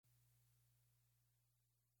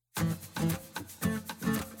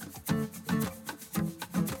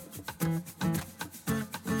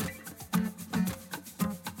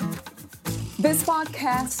This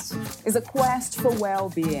podcast is a quest for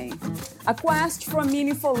well-being, a quest for a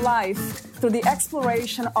meaningful life through the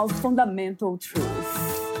exploration of fundamental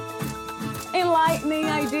truth. Enlightening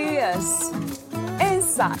ideas,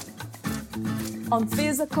 insight on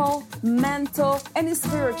physical, mental, and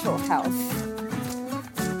spiritual health.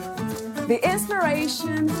 The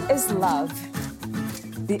inspiration is love.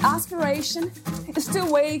 The aspiration is to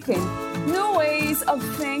awaken new ways of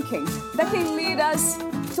thinking that can lead us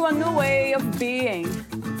to a new way of being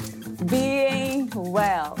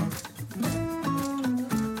well.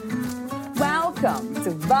 Welcome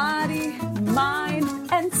to Body, Mind,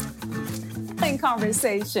 and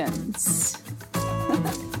Conversations.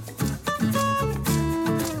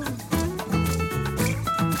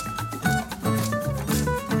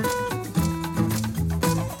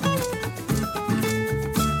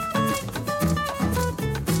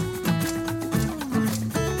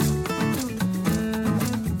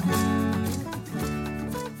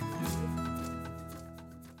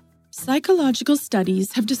 Psychological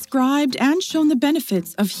studies have described and shown the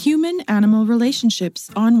benefits of human-animal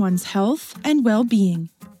relationships on one's health and well-being.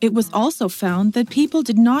 It was also found that people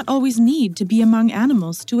did not always need to be among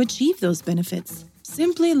animals to achieve those benefits.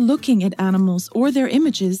 Simply looking at animals or their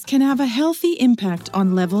images can have a healthy impact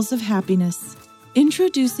on levels of happiness.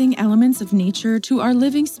 Introducing elements of nature to our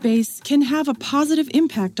living space can have a positive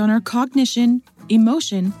impact on our cognition,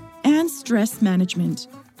 emotion, and stress management.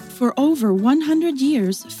 For over 100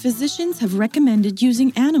 years, physicians have recommended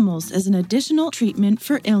using animals as an additional treatment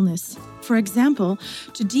for illness. For example,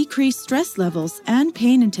 to decrease stress levels and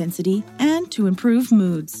pain intensity and to improve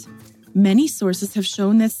moods. Many sources have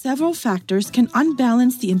shown that several factors can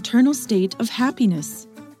unbalance the internal state of happiness.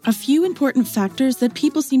 A few important factors that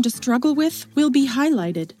people seem to struggle with will be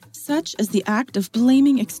highlighted, such as the act of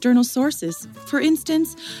blaming external sources. For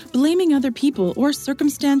instance, blaming other people or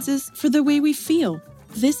circumstances for the way we feel.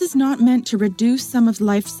 This is not meant to reduce some of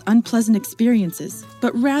life's unpleasant experiences,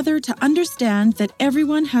 but rather to understand that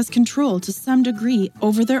everyone has control to some degree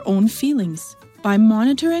over their own feelings. By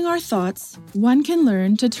monitoring our thoughts, one can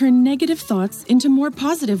learn to turn negative thoughts into more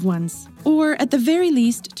positive ones, or at the very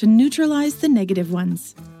least, to neutralize the negative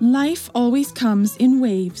ones. Life always comes in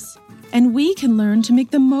waves, and we can learn to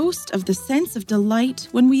make the most of the sense of delight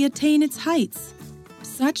when we attain its heights.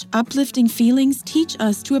 Such uplifting feelings teach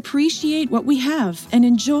us to appreciate what we have and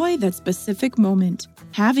enjoy that specific moment.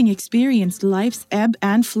 Having experienced life's ebb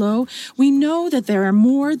and flow, we know that there are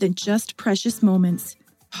more than just precious moments.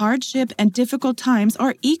 Hardship and difficult times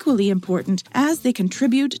are equally important as they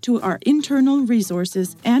contribute to our internal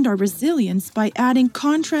resources and our resilience by adding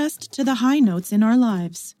contrast to the high notes in our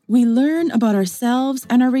lives. We learn about ourselves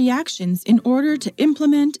and our reactions in order to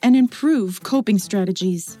implement and improve coping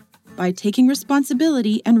strategies. By taking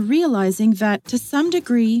responsibility and realizing that, to some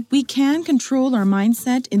degree, we can control our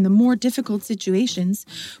mindset in the more difficult situations,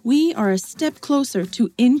 we are a step closer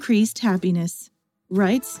to increased happiness,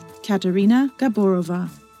 writes Katerina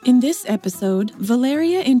Gaborova. In this episode,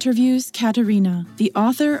 Valeria interviews Katerina, the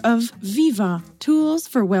author of Viva! Tools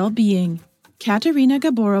for Well-Being. Katerina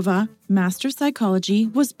Gaborova, Master Psychology,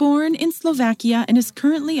 was born in Slovakia and is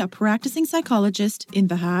currently a practicing psychologist in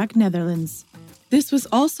The Hague, Netherlands. This was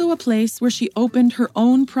also a place where she opened her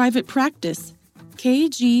own private practice,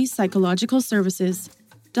 KG Psychological Services,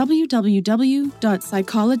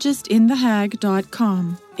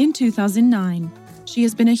 www.psychologistinthehague.com, in 2009. She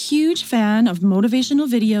has been a huge fan of motivational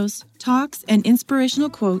videos, talks, and inspirational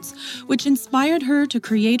quotes, which inspired her to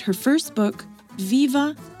create her first book,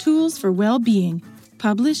 Viva! Tools for Well-Being,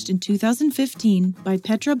 published in 2015 by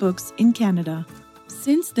Petra Books in Canada.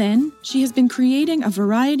 Since then, she has been creating a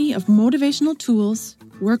variety of motivational tools,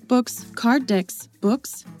 workbooks, card decks,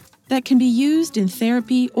 books that can be used in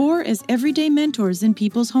therapy or as everyday mentors in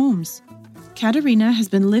people's homes. Katerina has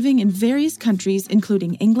been living in various countries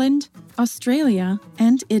including England, Australia,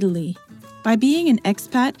 and Italy. By being an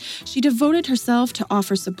expat, she devoted herself to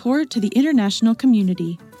offer support to the international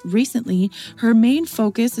community. Recently, her main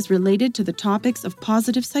focus is related to the topics of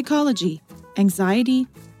positive psychology, anxiety,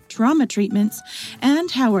 trauma treatments,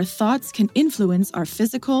 and how our thoughts can influence our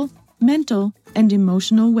physical, mental, and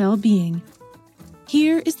emotional well-being.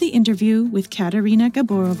 Here is the interview with Katerina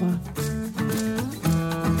Gaborova.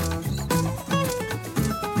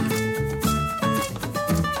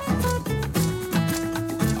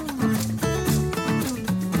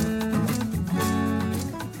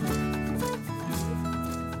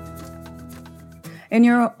 In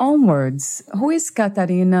your own words, who is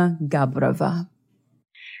Katerina Gaborova?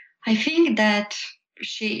 I think that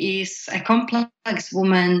she is a complex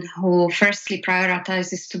woman who firstly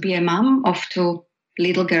prioritizes to be a mom of two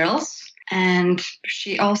little girls. And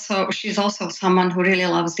she's also someone who really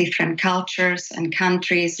loves different cultures and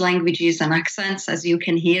countries, languages and accents, as you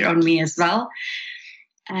can hear on me as well.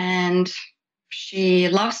 And she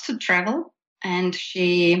loves to travel, and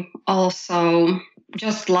she also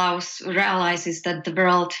just realizes that the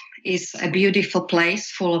world is a beautiful place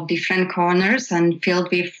full of different corners and filled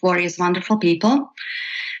with various wonderful people.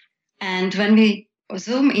 And when we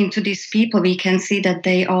zoom into these people, we can see that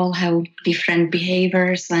they all have different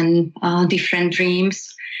behaviors and different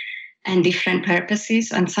dreams and different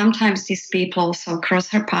purposes. And sometimes these people also cross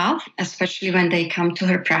her path, especially when they come to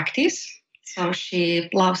her practice. So she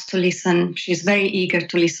loves to listen. She's very eager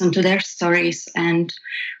to listen to their stories and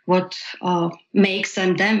what makes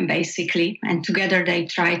them, basically. And together they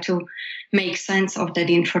try to make sense of that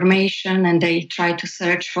information, and they try to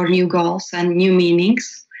search for new goals and new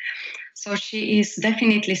meanings. So she is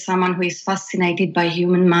definitely someone who is fascinated by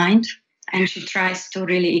human mind, and she tries to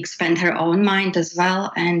really expand her own mind as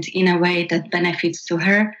well, and in a way that benefits to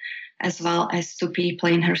her as well as to people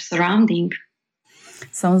in her surrounding.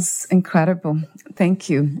 Sounds incredible. Thank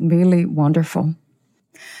you. Really wonderful.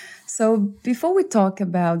 So before we talk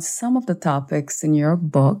about some of the topics in your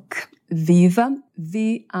book, Viva,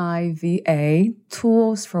 V-I-V-A,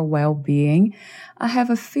 Tools for Wellbeing, I have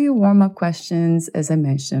a few warm-up questions, as I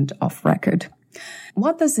mentioned, off record.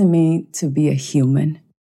 What does it mean to be a human?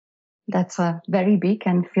 That's a very big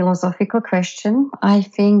and philosophical question. I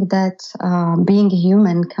think that being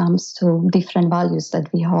human comes to different values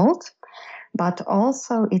that we hold. But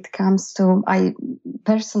also it comes to, I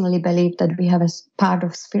personally believe that we have a part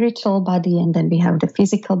of spiritual body, and then we have the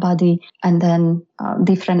physical body, and then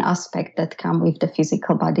different aspects that come with the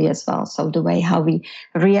physical body as well. So the way how we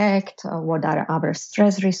react, what are our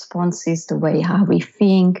stress responses, the way how we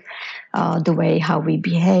think, the way how we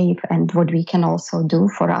behave, and what we can also do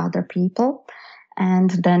for other people. And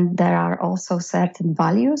then there are also certain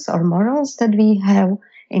values or morals that we have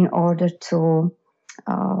in order to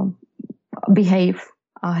behave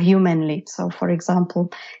humanly. So, for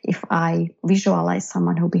example, if I visualize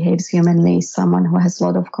someone who behaves humanly, someone who has a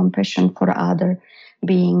lot of compassion for other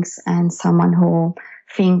beings, and someone who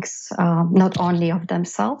thinks not only of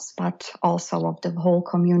themselves, but also of the whole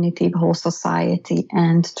community, the whole society,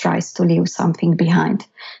 and tries to leave something behind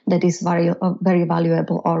that is very, very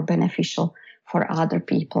valuable or beneficial for other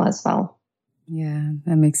people as well. Yeah,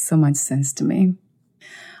 that makes so much sense to me.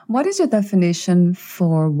 What is your definition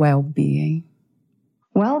for well-being?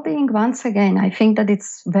 Well-being, once again, I think that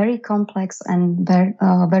it's very complex and very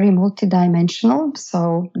multidimensional.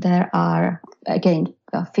 So there are, again,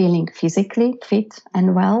 feeling physically fit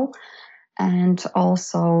and well, and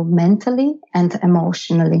also mentally and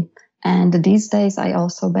emotionally. And these days, I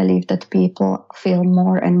also believe that people feel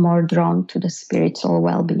more and more drawn to the spiritual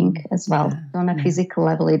well-being as well. Yeah. On a physical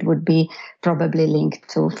level, it would be probably linked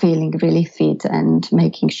to feeling really fit and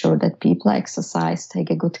making sure that people exercise, take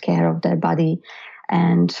a good care of their body,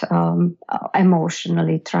 and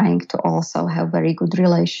emotionally trying to also have very good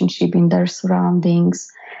relationship in their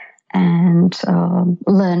surroundings, and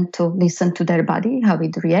learn to listen to their body, how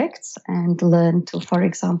it reacts, and learn to, for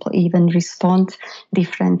example, even respond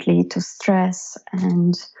differently to stress.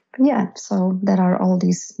 And so there are all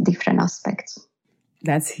these different aspects.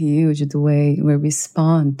 That's huge, the way we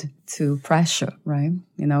respond to pressure, right?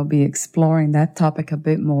 Be exploring that topic a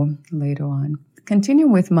bit more later on. Continue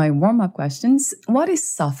with my warm-up questions. What is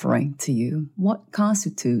suffering to you? What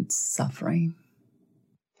constitutes suffering?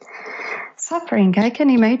 Suffering, I can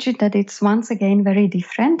imagine that it's once again very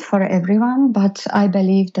different for everyone, but I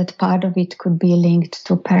believe that part of it could be linked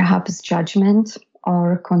to perhaps judgment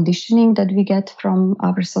or conditioning that we get from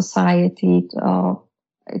our society.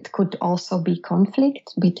 It could also be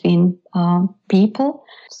conflict between people.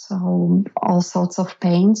 So all sorts of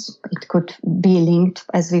pains. It could be linked,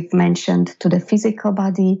 as we've mentioned, to the physical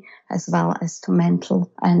body as well as to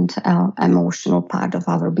mental and emotional part of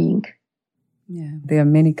our being. Yeah, there are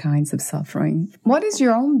many kinds of suffering. What is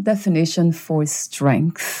your own definition for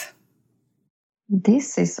strength?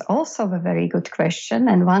 This is also a very good question.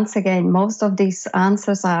 And once again, most of these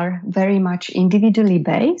answers are very much individually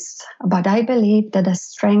based. But I believe that a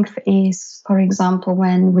strength is, for example,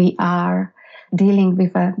 when we are dealing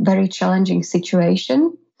with a very challenging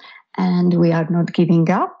situation and we are not giving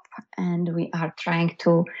up and we are trying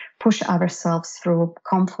to push ourselves through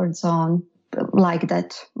comfort zone. Like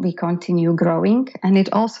that, we continue growing. And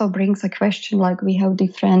it also brings a question like we have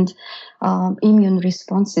different immune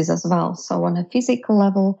responses as well. So on a physical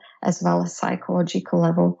level as well as psychological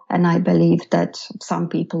level. And I believe that some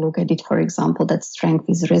people look at it, for example, that strength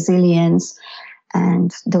is resilience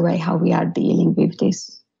and the way how we are dealing with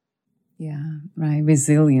this. Yeah, right.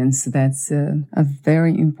 Resilience, that's a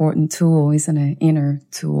very important tool, isn't it? Inner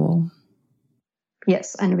tool.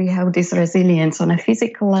 Yes, and we have this resilience on a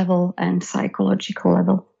physical level and psychological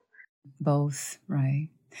level. Both, right.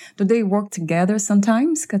 Do they work together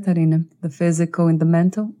sometimes, Katarina? The physical and the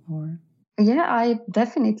mental, or? Yeah, I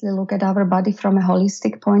definitely look at our body from a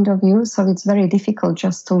holistic point of view. So it's very difficult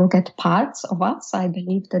just to look at parts of us. I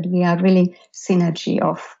believe that we are really synergy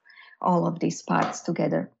of all of these parts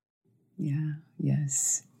together. Yeah,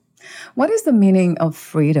 yes. What is the meaning of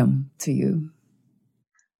freedom to you?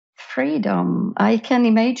 Freedom. I can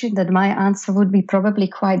imagine that my answer would be probably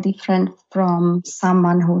quite different from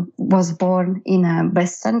someone who was born in a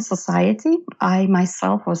Western society. I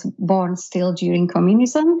myself was born still during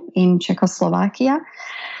communism in Czechoslovakia.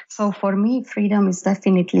 So for me, freedom is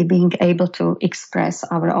definitely being able to express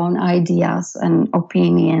our own ideas and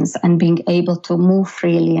opinions and being able to move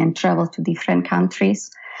freely and travel to different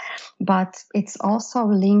countries. But it's also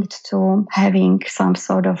linked to having some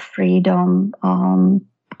sort of freedom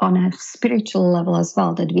on a spiritual level as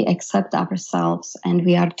well, that we accept ourselves and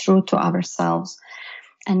we are true to ourselves.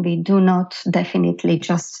 And we do not definitely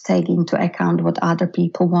just take into account what other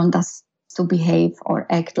people want us to behave or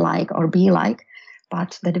act like or be like,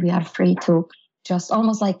 but that we are free to just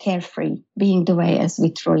almost like carefree, being the way as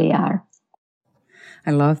we truly are.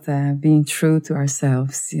 I love that, being true to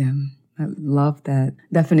ourselves. Yeah, I love that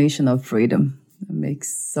definition of freedom. It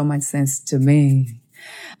makes so much sense to me.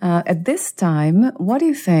 At this time, what do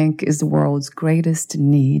you think is the world's greatest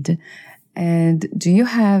need? And do you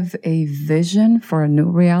have a vision for a new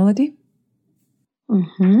reality?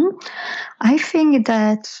 I think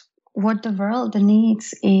that what the world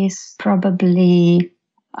needs is probably,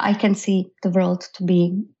 I can see the world to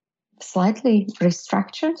be slightly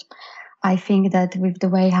restructured. I think that with the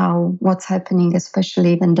way how what's happening,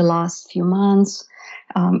 especially in the last few months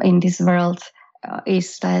in this world,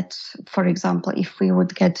 is that, for example, if we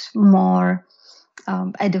would get more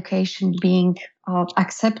education, being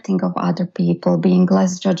accepting of other people, being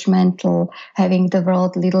less judgmental, having the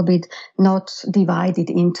world a little bit not divided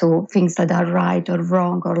into things that are right or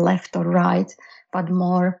wrong or left or right, but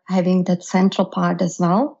more having that central part as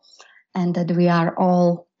well, and that we are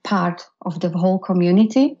all part of the whole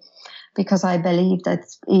community. Because I believe that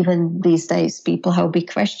even these days, people have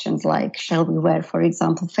big questions like, shall we wear, for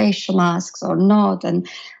example, facial masks or not? And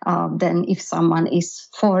then if someone is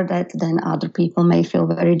for that, then other people may feel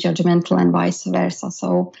very judgmental and vice versa.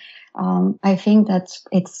 So I think that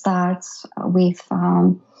it starts with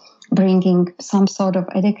bringing some sort of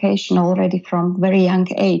education already from very young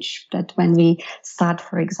age, that when we start,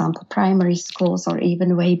 for example, primary schools or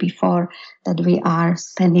even way before, that we are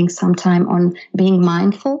spending some time on being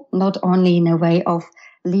mindful, not only in a way of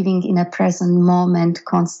living in a present moment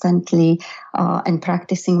constantly and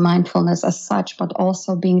practicing mindfulness as such, but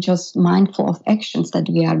also being just mindful of actions that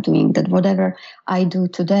we are doing, that whatever I do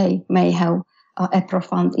today may have a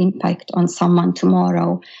profound impact on someone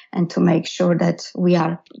tomorrow, and to make sure that we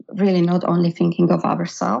are really not only thinking of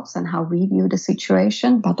ourselves and how we view the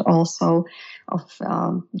situation, but also of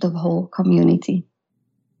the whole community.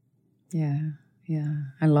 Yeah,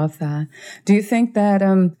 I love that. Do you think that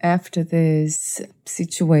after this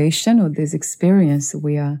situation or this experience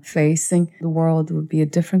we are facing, the world will be a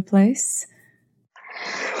different place?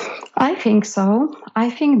 I think so. I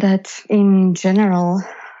think that in general,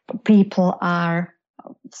 people are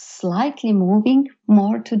slightly moving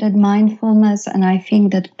more to that mindfulness. And I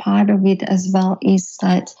think that part of it as well is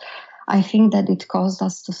that I think that it caused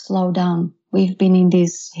us to slow down. We've been in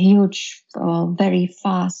this huge, very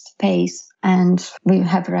fast pace, and we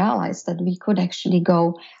have realized that we could actually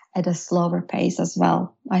go at a slower pace as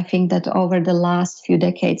well. I think that over the last few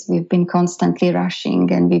decades, we've been constantly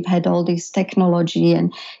rushing, and we've had all this technology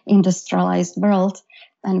and industrialized world.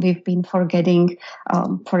 And we've been forgetting,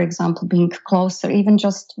 for example, being closer, even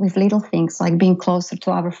just with little things like being closer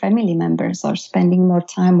to our family members or spending more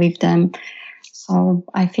time with them. So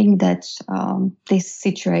I think that this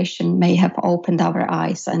situation may have opened our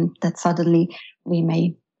eyes, and that suddenly we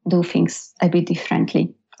may do things a bit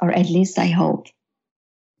differently, or at least I hope.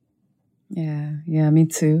 Yeah, me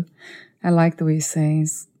too. I like the way you're saying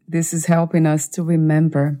this is helping us to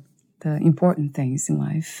remember the important things in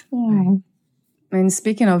life. Yeah. Right? And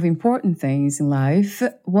speaking of important things in life,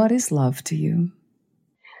 what is love to you?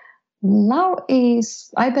 Love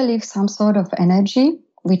is, I believe, some sort of energy,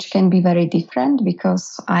 which can be very different,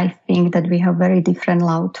 because I think that we have very different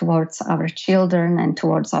love towards our children and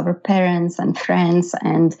towards our parents and friends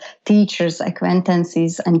and teachers,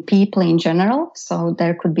 acquaintances, and people in general. So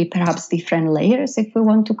there could be perhaps different layers, if we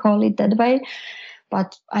want to call it that way.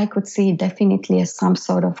 but I could see it definitely as some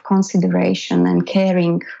sort of consideration and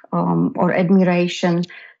caring or admiration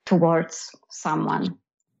towards someone.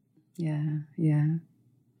 Yeah.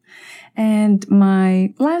 And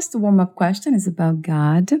my last warm-up question is about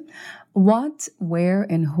God. What, where,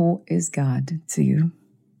 and who is God to you?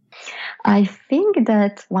 I think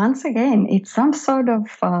that, once again, it's some sort of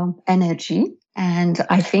energy. And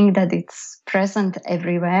I think that it's present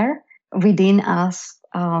everywhere within us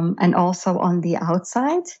and also on the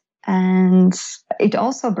outside. And it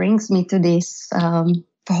also brings me to this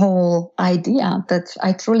whole idea that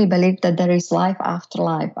I truly believe that there is life after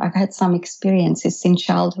life. I've had some experiences in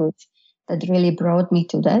childhood that really brought me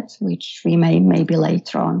to that, which we may maybe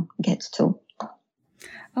later on get to.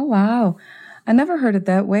 Oh, wow. I never heard it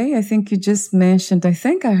that way. I think you just mentioned, I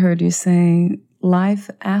think I heard you saying life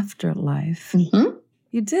after life. Mm-hmm.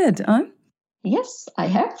 You did, huh? Yes, I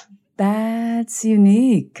have. That's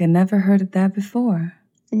unique. I never heard of that before.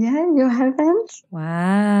 Yeah, you haven't?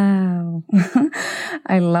 Wow.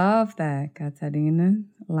 I love that, Katarina.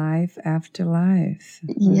 Life after life.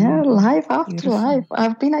 Yeah, life after Beautiful. life.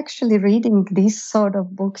 I've been actually reading these sort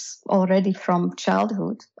of books already from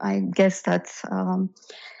childhood. I guess that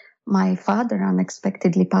my father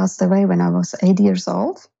unexpectedly passed away when I was 8 years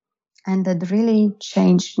old. And that really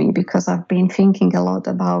changed me because I've been thinking a lot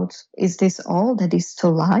about, is this all that is to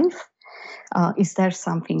life? Is there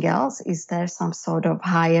something else? Is there some sort of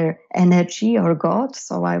higher energy or God?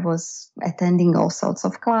 So I was attending all sorts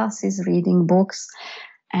of classes, reading books.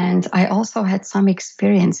 And I also had some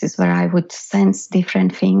experiences where I would sense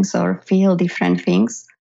different things or feel different things.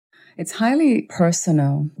 It's highly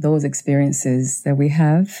personal, those experiences that we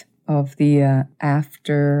have of the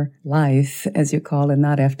afterlife, as you call it,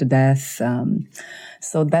 not after death.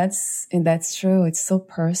 So that's true. It's so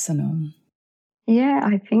personal. Yeah,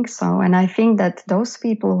 I think so. And I think that those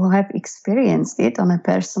people who have experienced it on a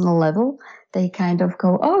personal level, they kind of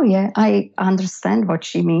go, oh, yeah, I understand what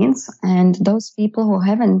she means. And those people who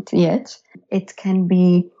haven't yet, it can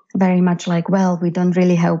be very much like, well, we don't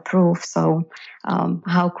really have proof. So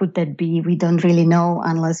how could that be? We don't really know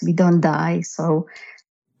unless we don't die. So.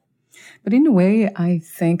 But in a way, I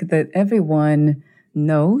think that everyone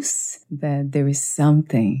knows that there is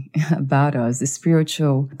something about us, the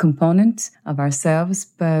spiritual component of ourselves,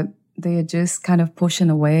 but they are just kind of pushing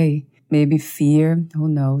away. Maybe fear, who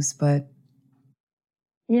knows, but.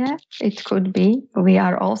 Yeah, it could be. We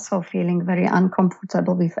are also feeling very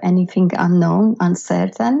uncomfortable with anything unknown,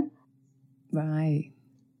 uncertain. Right.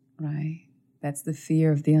 That's the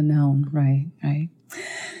fear of the unknown. Right.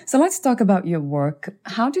 So let's talk about your work.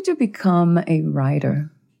 How did you become a writer?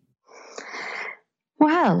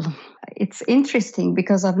 Well, it's interesting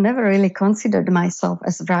because I've never really considered myself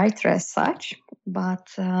as a writer as such. But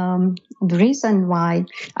the reason why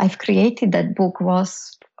I've created that book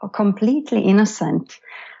was completely innocent.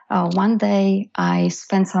 One day I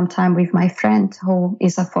spent some time with my friend who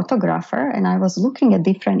is a photographer, and I was looking at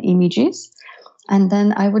different images. And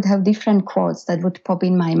then I would have different quotes that would pop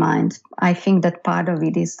in my mind. I think that part of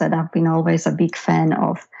it is that I've been always a big fan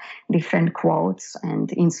of different quotes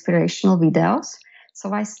and inspirational videos.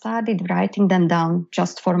 So I started writing them down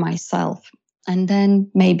just for myself. And then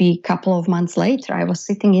maybe a couple of months later, I was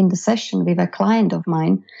sitting in the session with a client of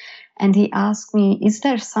mine, and he asked me, is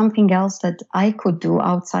there something else that I could do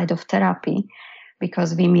outside of therapy?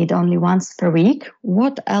 Because we meet only once per week.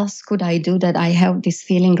 What else could I do that I have this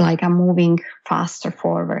feeling like I'm moving faster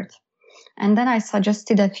forward? And then I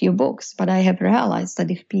suggested a few books, but I have realized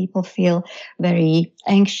that if people feel very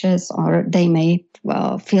anxious or they may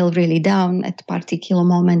feel really down at a particular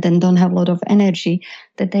moment and don't have a lot of energy,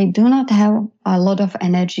 that they do not have a lot of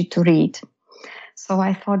energy to read. So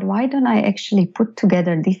I thought, why don't I actually put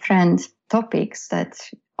together different topics that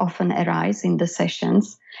often arise in the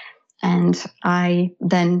sessions? And I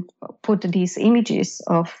then put these images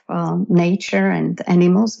of nature and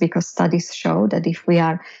animals, because studies show that if we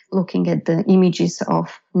are looking at the images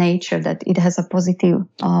of nature, that it has a positive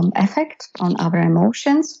effect on our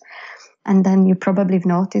emotions. And then you probably have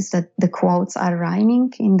noticed that the quotes are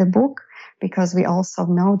rhyming in the book, because we also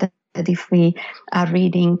know that if we are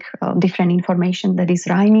reading different information that is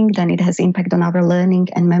rhyming, then it has impact on our learning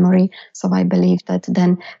and memory. So I believe that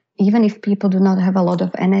then, even if people do not have a lot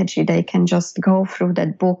of energy, they can just go through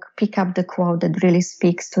that book, pick up the quote that really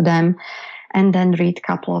speaks to them, and then read a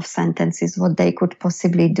couple of sentences, what they could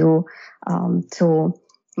possibly do to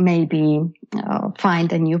maybe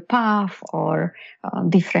find a new path or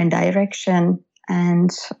different direction.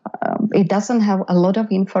 and it doesn't have a lot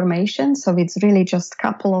of information, so it's really just a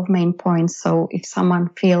couple of main points. So if someone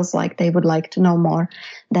feels like they would like to know more,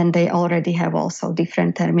 then they already have also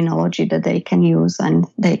different terminology that they can use, and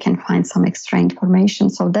they can find some extra information.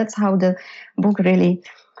 So that's how the book really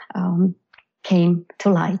came to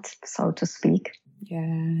light, so to speak. Yeah,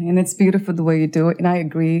 and it's beautiful the way you do it. And I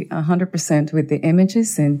agree 100% with the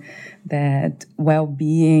images and that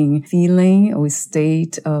well-being feeling or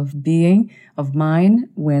state of being, of mind,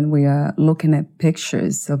 when we are looking at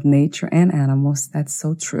pictures of nature and animals. That's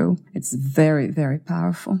so true. It's very, very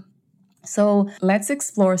powerful. So let's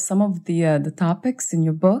explore some of the topics in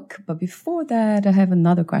your book. But before that, I have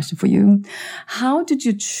another question for you. How did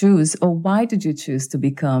you choose, or why did you choose to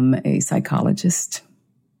become a psychologist?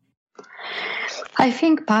 I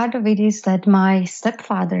think part of it is that my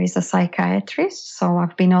stepfather is a psychiatrist, so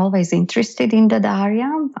I've been always interested in that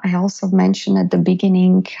area. I also mentioned at the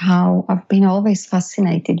beginning how I've been always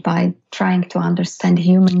fascinated by trying to understand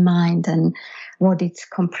human mind and what it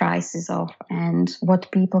comprises of and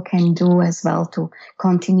what people can do as well to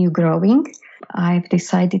continue growing. I've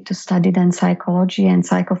decided to study then psychology and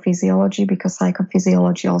psychophysiology because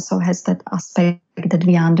psychophysiology also has that aspect that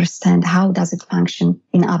we understand how does it function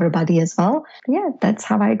in our body as well. Yeah, that's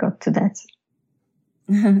how I got to that.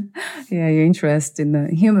 Yeah, you're interested in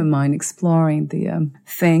the human mind, exploring the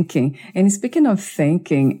thinking. And speaking of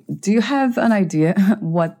thinking, do you have an idea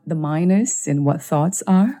what the mind is and what thoughts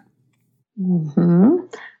are?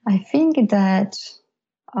 I think that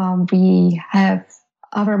we have,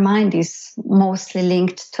 our mind is mostly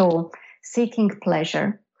linked to seeking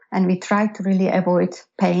pleasure, and we try to really avoid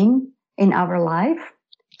pain in our life.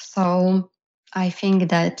 So I think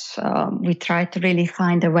that we try to really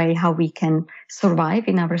find a way how we can survive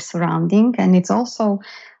in our surrounding. And it's also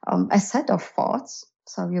a set of thoughts.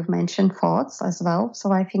 So you've mentioned thoughts as well.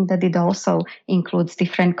 So I think that it also includes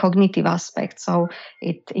different cognitive aspects. So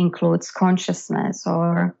it includes consciousness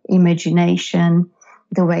or imagination,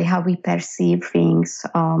 the way how we perceive things,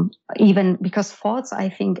 even because thoughts, I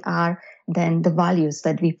think, are then the values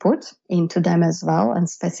that we put into them as well, and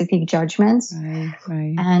specific judgments.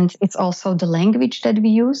 Right. And it's also the language that we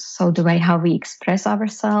use, so the way how we express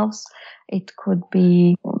ourselves. It could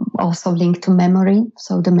be also linked to memory,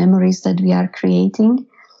 so the memories that we are creating,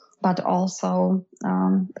 but also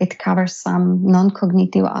it covers some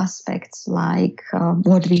non-cognitive aspects like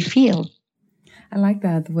what we feel. I like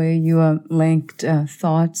that, the way you linked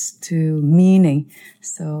thoughts to meaning.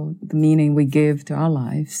 So the meaning we give to our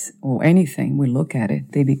lives or anything, we look at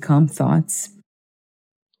it, they become thoughts.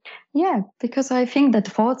 Yeah, because I think that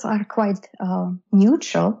thoughts are quite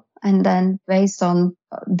neutral, and then based on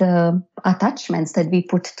the attachments that we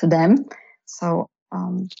put to them, so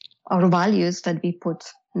our values that we put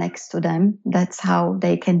next to them, that's how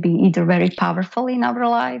they can be either very powerful in our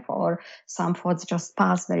life, or some thoughts just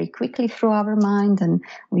pass very quickly through our mind and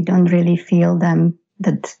we don't really feel them,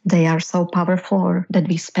 that they are so powerful or that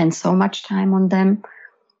we spend so much time on them.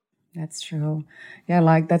 That's true. Yeah,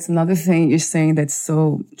 like that's another thing you're saying that's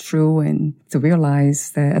so true, and to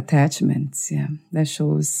realize the attachments. Yeah, that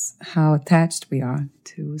shows how attached we are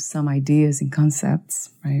to some ideas and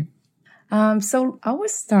concepts, right? So I will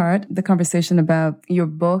start the conversation about your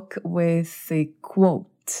book with a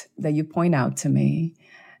quote that you point out to me.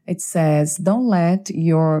 It says, "Don't let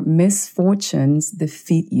your misfortunes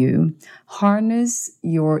defeat you. Harness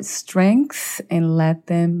your strength and let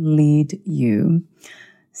them lead you."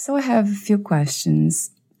 So I have a few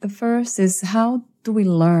questions. The first is, how do we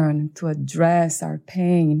learn to address our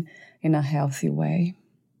pain in a healthy way?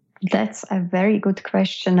 That's a very good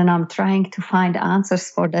question, and I'm trying to find answers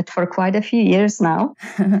for that for quite a few years now.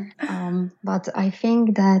 But I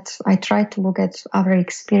think that I try to look at our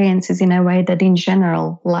experiences in a way that in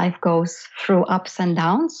general, life goes through ups and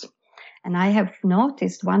downs. And I have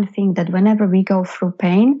noticed one thing, that whenever we go through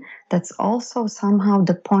pain, that's also somehow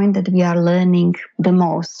the point that we are learning the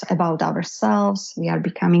most about ourselves. We are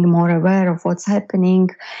becoming more aware of what's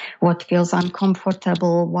happening, what feels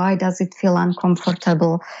uncomfortable, why does it feel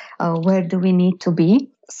uncomfortable, where do we need to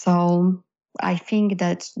be. So I think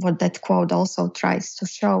that what that quote also tries to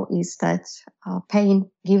show is that pain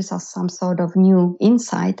gives us some sort of new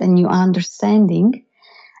insight and new understanding.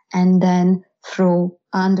 And then through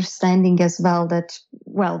understanding as well that,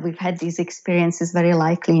 well, we've had these experiences very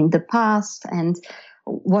likely in the past, and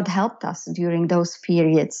what helped us during those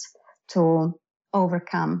periods to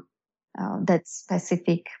overcome that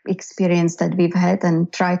specific experience that we've had,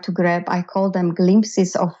 and try to grab, I call them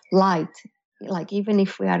glimpses of light. Like even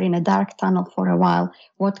if we are in a dark tunnel for a while,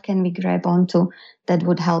 what can we grab onto that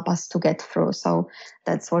would help us to get through? So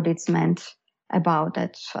that's what it's meant about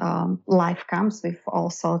that life comes with all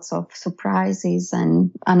sorts of surprises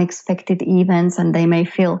and unexpected events, and they may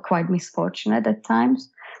feel quite misfortunate at times.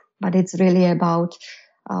 But it's really about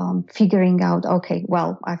figuring out, okay,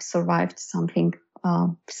 well, I've survived something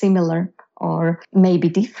similar or maybe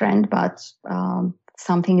different, but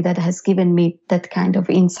something that has given me that kind of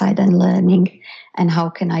insight and learning, and how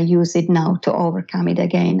can I use it now to overcome it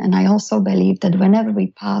again. And I also believe that whenever we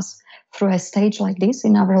pass through a stage like this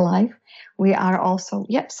in our life, we are also,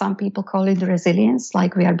 some people call it resilience,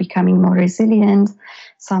 like we are becoming more resilient.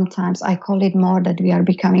 Sometimes I call it more that we are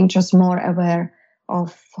becoming just more aware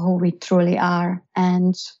of who we truly are.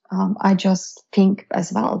 And I just think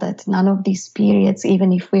as well that none of these periods,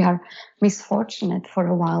 even if we are misfortunate for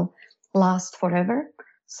a while, last forever.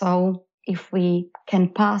 So if we can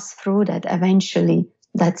pass through that, eventually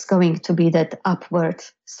that's going to be that upward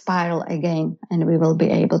spiral again, and we will be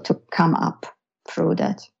able to come up through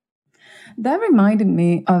that. That reminded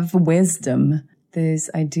me of wisdom, this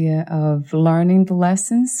idea of learning the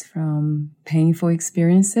lessons from painful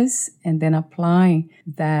experiences and then applying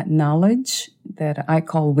that knowledge that I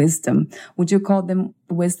call wisdom. Would you call them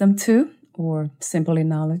wisdom too, or simply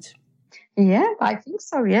knowledge? Yeah, I think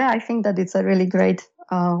so. Yeah, I think that it's a really great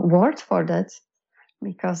word for that,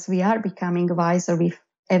 because we are becoming wiser with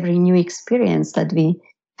every new experience that we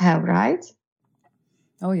have, right?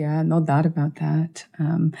 Oh, yeah, no doubt about that.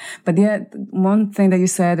 But yeah, one thing that you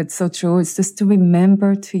said, it's so true. It's just to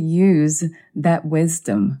remember to use that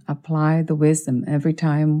wisdom, apply the wisdom every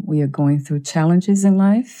time we are going through challenges in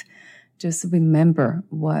life. Just remember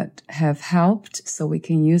what have helped so we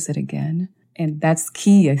can use it again. And that's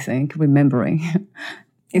key, I think, remembering.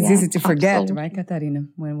 It's easy to forget, absolutely. Right, Katarina,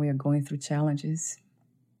 when we are going through challenges.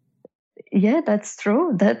 Yeah, that's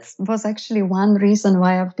true. That was actually one reason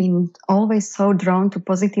why I've been always so drawn to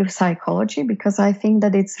positive psychology, because I think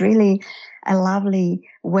that it's really a lovely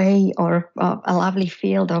way or a lovely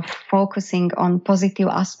field of focusing on positive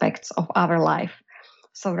aspects of our life.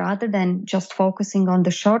 So rather than just focusing on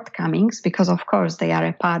the shortcomings, because of course they are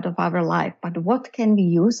a part of our life, but what can we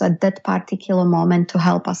use at that particular moment to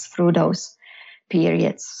help us through those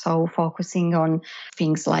periods? So focusing on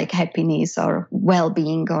things like happiness or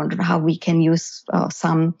well-being, or how we can use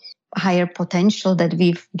some higher potential that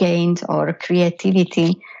we've gained, or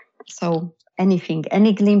creativity. So anything,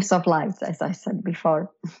 any glimpse of light, as I said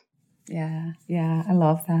before. Yeah, I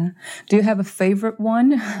love that. Do you have a favorite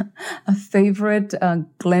one? A favorite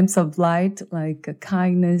glimpse of light, like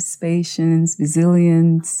kindness, patience,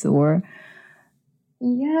 resilience, or...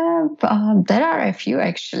 Yeah, there are a few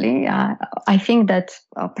actually. I think that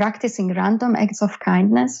practicing random acts of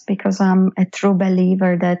kindness, because I'm a true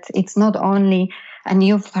believer that it's not only, and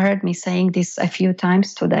you've heard me saying this a few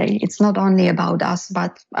times today, it's not only about us,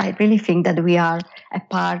 but I really think that we are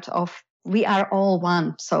we are all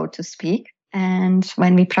one, so to speak. And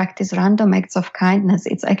when we practice random acts of kindness,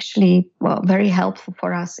 it's actually very helpful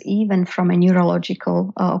for us, even from a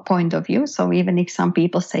neurological point of view. So even if some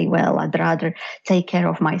people say, well, I'd rather take care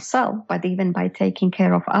of myself, but even by taking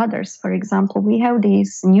care of others, for example, we have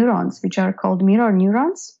these neurons, which are called mirror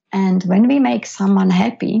neurons. And when we make someone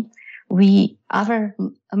happy, our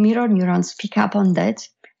mirror neurons pick up on that,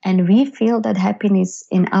 and we feel that happiness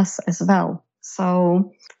in us as well.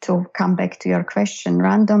 So to come back to your question,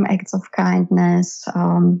 random acts of kindness,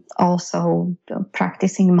 also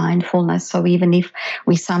practicing mindfulness. So even if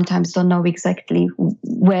we sometimes don't know exactly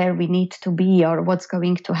where we need to be or what's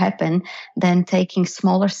going to happen, then taking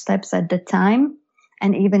smaller steps at the time.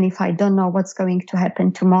 And even if I don't know what's going to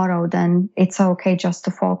happen tomorrow, then it's okay just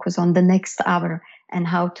to focus on the next hour and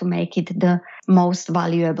how to make it the most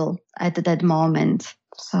valuable at that moment.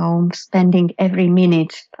 So spending every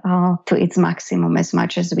minute to its maximum as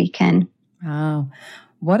much as we can. Wow.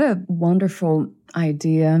 What a wonderful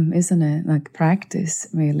idea, isn't it? Like practice,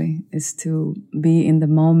 really, is to be in the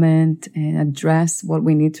moment and address what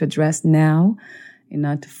we need to address now and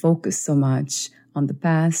not to focus so much on the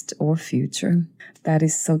past or future. That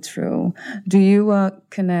is so true. Do you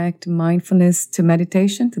connect mindfulness to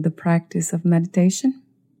meditation, to the practice of meditation?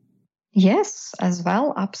 Yes, as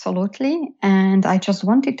well, absolutely. And I just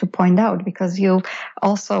wanted to point out, because you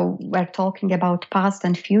also were talking about past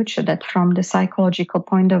and future, that from the psychological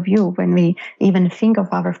point of view, when we even think of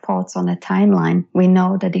our thoughts on a timeline, we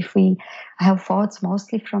know that if we have thoughts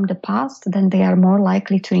mostly from the past, then they are more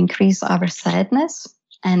likely to increase our sadness.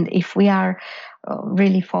 And if we are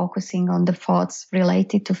really focusing on the thoughts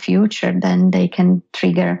related to future, then they can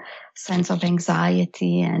trigger sense of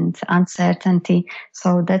anxiety and uncertainty.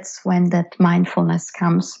 So that's when that mindfulness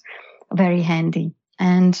comes very handy.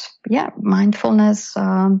 And yeah, mindfulness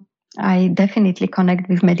I definitely connect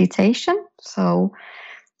with meditation. So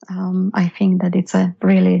I think that it's a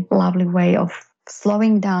really lovely way of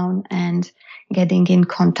slowing down and getting in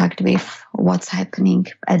contact with what's happening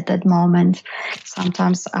at that moment.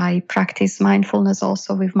 Sometimes I practice mindfulness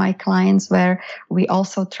also with my clients, where we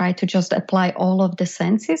also try to just apply all of the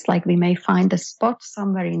senses. Like we may find a spot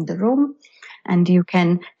somewhere in the room, and you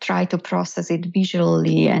can try to process it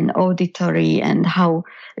visually and auditory and how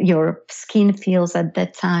your skin feels at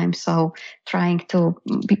that time. So trying to,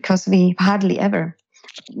 because we hardly ever,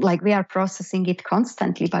 like we are processing it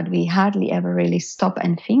constantly, but we hardly ever really stop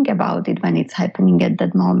and think about it when it's happening at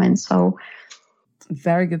that moment. So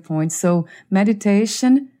very good point. So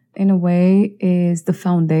meditation in a way is the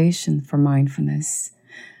foundation for mindfulness.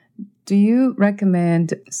 Do you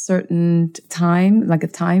recommend certain time, like a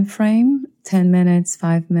time frame, 10 minutes,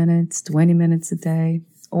 5 minutes, 20 minutes a day,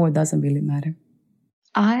 or it doesn't really matter?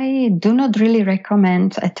 I do not really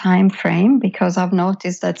recommend a time frame, because I've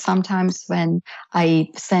noticed that sometimes when I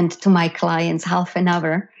send to my clients half an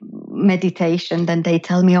hour meditation, then they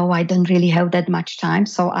tell me, oh, I don't really have that much time.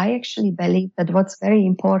 So I actually believe that what's very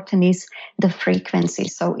important is the frequency.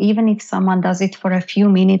 So even if someone does it for a few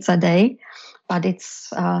minutes a day, but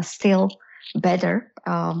it's still better,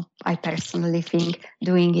 I personally think,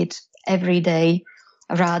 doing it every day,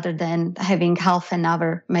 rather than having half an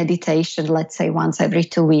hour meditation, let's say once every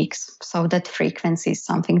 2 weeks. So that frequency is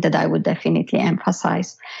something that I would definitely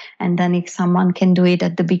emphasize. And then if someone can do it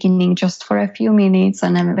at the beginning just for a few minutes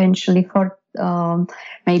and eventually for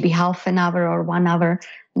maybe half an hour or 1 hour,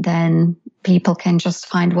 then people can just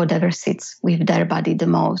find whatever sits with their body the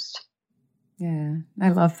most. Yeah, I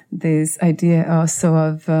love this idea also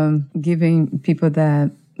of giving people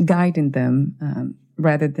that, guiding them,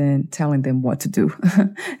 rather than telling them what to do,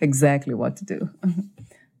 exactly what to do.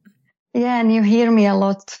 Yeah, and you hear me a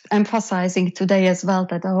lot emphasizing today as well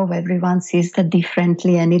that, oh, everyone sees that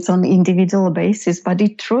differently and it's on individual basis, but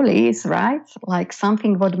it truly is, right? Like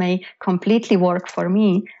something what may completely work for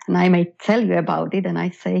me, and I may tell you about it, and I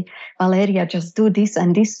say, Valeria, just do this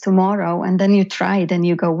and this tomorrow, and then you try it and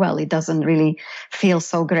you go, well, it doesn't really feel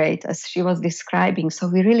so great as she was describing. So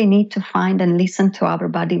we really need to find and listen to our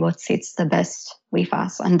body what sits the best with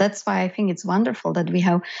us. And that's why I think it's wonderful that we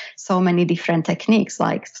have so many different techniques.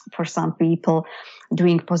 Like for some people,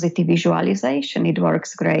 doing positive visualization, it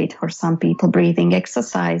works great. For some people, breathing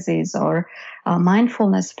exercises or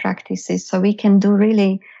mindfulness practices. So we can do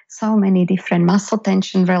really so many different muscle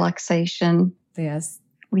tension, relaxation. Yes.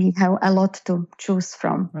 We have a lot to choose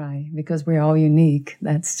from. Right, because we're all unique.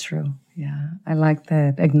 That's true. Yeah, I like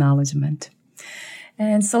that acknowledgement.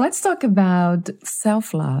 And so let's talk about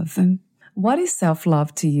self-love. What is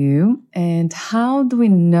self-love to you, and how do we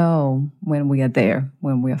know when we are there,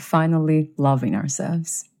 when we are finally loving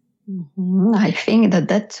ourselves? Mm-hmm. I think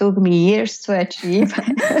that took me years to achieve.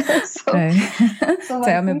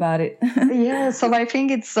 Tell me about it. Yeah, so I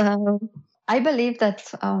think it's... I believe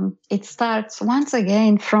that it starts once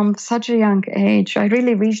again from such a young age. I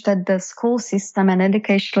really wish that the school system and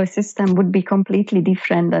educational system would be completely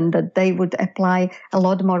different, and that they would apply a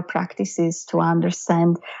lot more practices to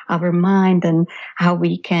understand our mind and how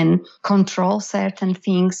we can control certain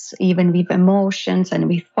things, even with emotions and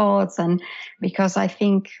with thoughts. And because I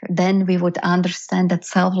think then we would understand that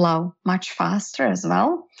self-love much faster as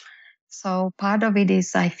well. So part of it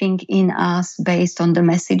is, I think, in us based on the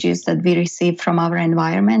messages that we receive from our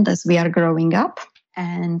environment as we are growing up,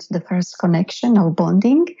 and the first connection of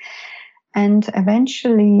bonding. And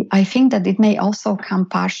eventually, I think that it may also come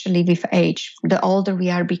partially with age. The older we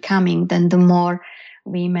are becoming, then the more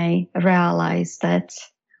we may realize that,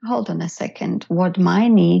 hold on a second, what my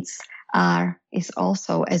needs are is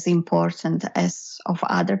also as important as of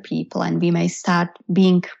other people, and we may start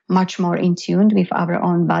being much more in tune with our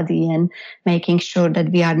own body and making sure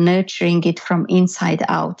that we are nurturing it from inside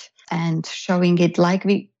out and showing it like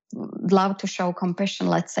we love to show compassion,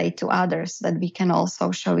 let's say, to others, that we can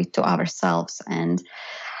also show it to ourselves. And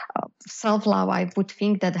self-love, I would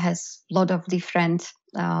think, that has a lot of different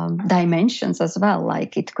dimensions as well.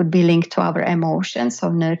 Like it could be linked to our emotions, so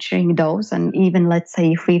nurturing those. And even, let's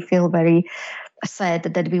say, if we feel very sad,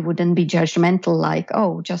 that we wouldn't be judgmental, like,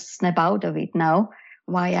 oh, just snap out of it now.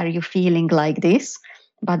 Why are you feeling like this?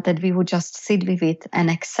 But that we would just sit with it and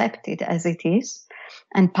accept it as it is.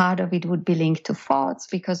 And part of it would be linked to thoughts,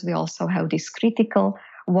 because we also have this critical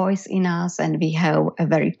voice in us and we have a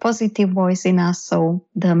very positive voice in us. So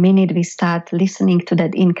the minute we start listening to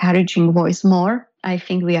that encouraging voice more, I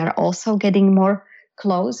think we are also getting more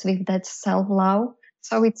close with that self-love.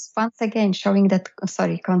 So it's once again showing that,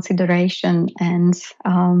 consideration and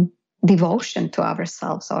devotion to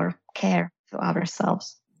ourselves, or care to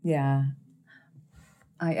ourselves. Yeah,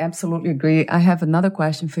 I absolutely agree. I have another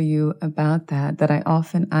question for you about that I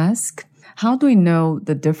often ask. How do we know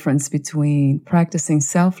the difference between practicing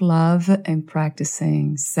self-love and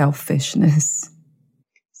practicing selfishness?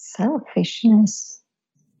 Selfishness.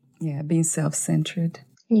 Yeah, being self-centered.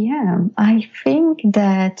 Yeah, I think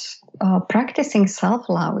that practicing self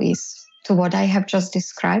love is to what I have just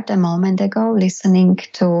described a moment ago, listening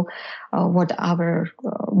to what our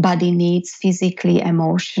body needs physically,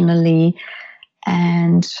 emotionally,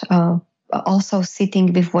 and also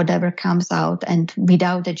sitting with whatever comes out and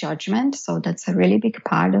without a judgment. So that's a really big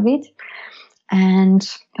part of it. And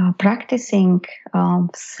practicing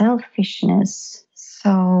selfishness.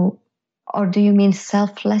 So, or do you mean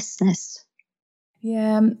selflessness?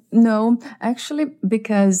 Yeah, no, actually,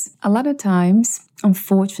 because a lot of times,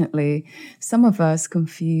 unfortunately, some of us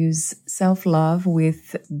confuse self love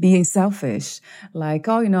with being selfish. Like,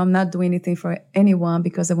 oh, I'm not doing anything for anyone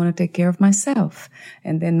because I want to take care of myself.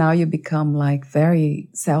 And then now you become like very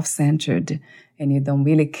self centered and you don't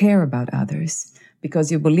really care about others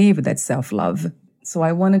because you believe that's self love. So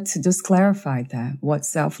I wanted to just clarify that what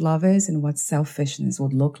self love is and what selfishness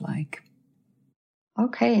would look like.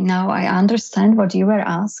 Okay, now I understand what you were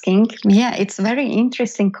asking. Yeah, it's a very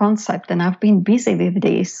interesting concept, and I've been busy with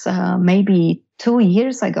this maybe 2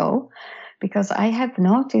 years ago, because I have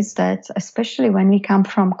noticed that, especially when we come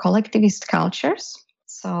from collectivist cultures,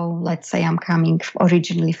 so let's say I'm coming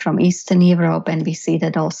originally from Eastern Europe, and we see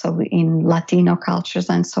that also in Latino cultures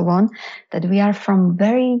and so on, that we are from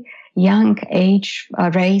very young age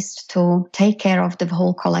raised to take care of the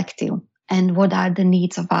whole collective and what are the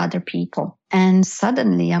needs of other people. And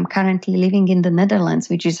suddenly I'm currently living in the Netherlands,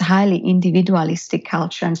 which is highly individualistic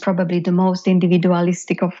culture and probably the most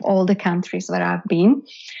individualistic of all the countries where I've been.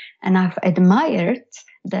 And I've admired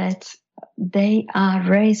that they are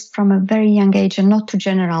raised from a very young age, and not to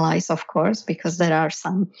generalize, of course, because there are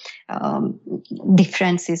some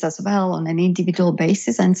differences as well on an individual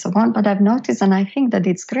basis and so on. But I've noticed, and I think that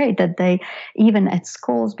it's great that they, even at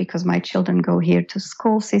schools, because my children go here to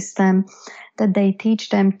school system, that they teach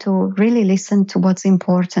them to really listen to what's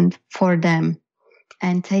important for them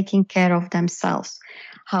and taking care of themselves.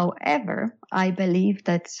 However, I believe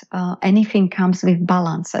that anything comes with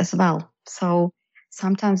balance as well. So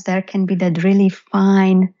sometimes there can be that really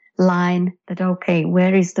fine line that, okay,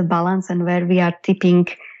 where is the balance and where we are tipping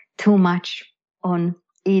too much on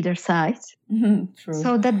either side. True.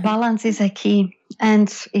 So that balance is a key.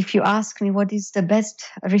 And if you ask me what is the best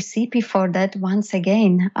recipe for that, once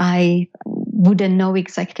again, I wouldn't know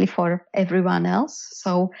exactly for everyone else.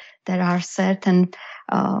 So there are certain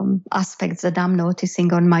aspects that I'm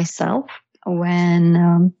noticing on myself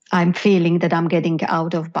when I'm feeling that I'm getting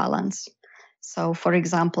out of balance. So, for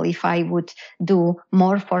example, if I would do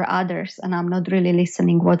more for others and I'm not really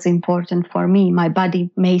listening what's important for me, my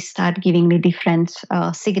body may start giving me different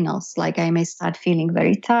signals. Like I may start feeling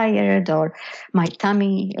very tired, or my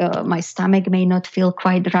stomach may not feel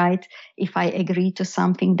quite right if I agree to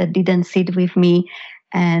something that didn't sit with me.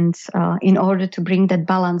 And in order to bring that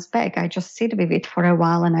balance back, I just sit with it for a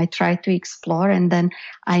while and I try to explore. And then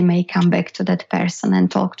I may come back to that person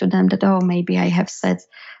and talk to them that, oh, maybe I have said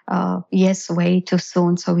yes way too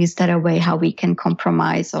soon. So is there a way how we can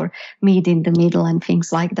compromise or meet in the middle and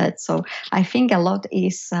things like that? So I think a lot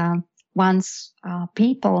is once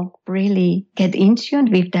people really get in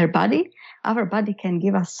tune with their body, our body can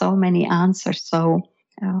give us so many answers. So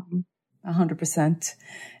 100%.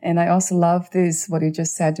 And I also love this, what you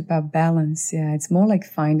just said about balance. Yeah, it's more like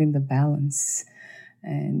finding the balance.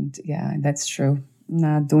 And yeah, that's true.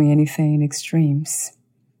 Not doing anything in extremes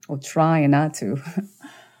or trying not to.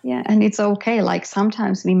 Yeah, and it's okay. Like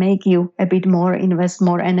sometimes we make you a bit more, invest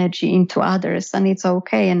more energy into others, and it's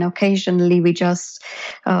okay. And occasionally we just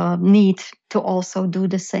need to also do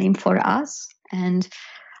the same for us. And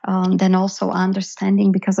then also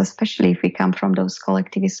understanding, because especially if we come from those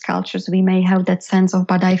collectivist cultures, we may have that sense of,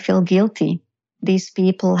 but I feel guilty. These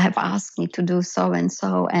people have asked me to do so and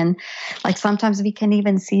so. And like sometimes we can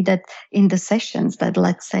even see that in the sessions that,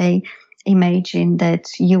 let's say, imagine that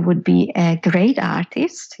you would be a great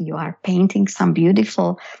artist. You are painting some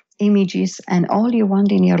beautiful images and all you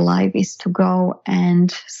want in your life is to go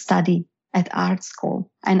and study at art school.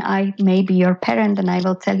 And I may be your parent and I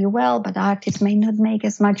will tell you, well, but artists may not make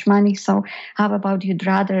as much money. So how about you'd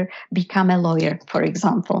rather become a lawyer, for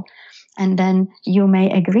example? And then you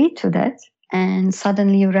may agree to that. And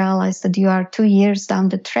suddenly you realize that you are 2 years down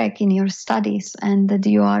the track in your studies and that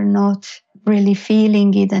you are not really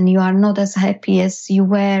feeling it and you are not as happy as you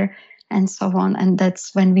were and so on. And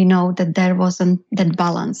that's when we know that there wasn't that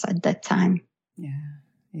balance at that time. Yeah,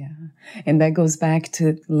 Yeah. And that goes back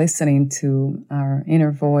to listening to our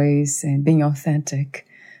inner voice and being authentic,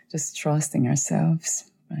 just trusting ourselves,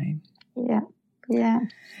 right? Yeah. Yeah.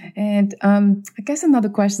 And I guess another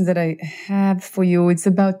question that I have for you, it's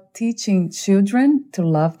about teaching children to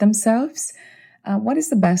love themselves. What is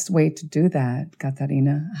the best way to do that,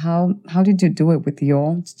 Katarina? How did you do it with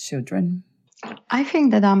your children? I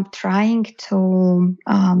think that I'm trying to,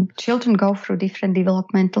 children go through different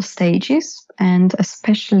developmental stages, and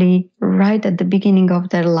especially right at the beginning of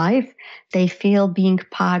their life, they feel being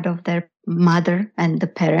part of their mother and the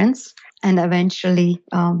parents. And eventually,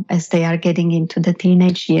 as they are getting into the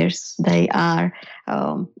teenage years, they are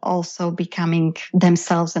also becoming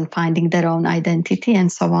themselves and finding their own identity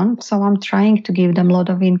and so on. So I'm trying to give them a lot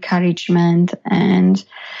of encouragement and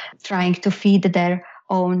trying to feed their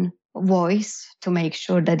own voice to make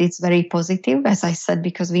sure that it's very positive, as I said,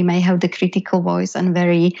 because we may have the critical voice and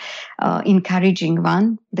very encouraging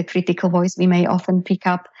one. The critical voice we may often pick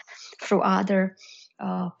up through other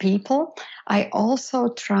people. I also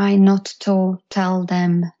try not to tell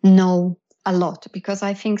them no a lot, because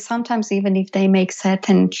I think sometimes even if they make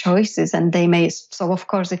certain choices and they may, so of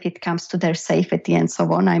course, if it comes to their safety and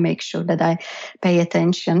so on, I make sure that I pay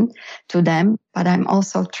attention to them, but I'm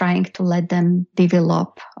also trying to let them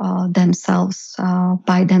develop themselves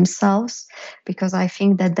by themselves, because I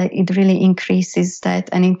think that it really increases that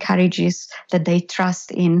and encourages that they trust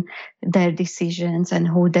in their decisions and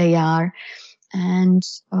who they are. And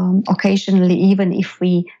occasionally, even if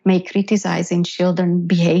we may criticize in children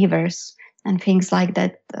behaviors and things like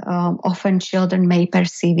that, often children may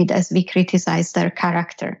perceive it as we criticize their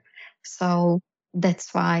character. So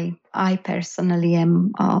that's why I personally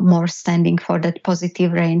am more standing for that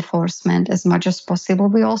positive reinforcement as much as possible.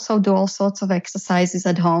 We also do all sorts of exercises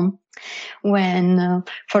at home when,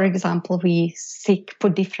 for example, we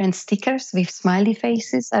put different stickers with smiley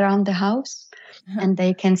faces around the house, and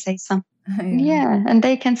they can say something. Yeah, and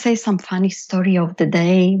they can say some funny story of the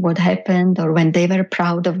day, what happened, or when they were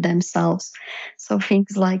proud of themselves. So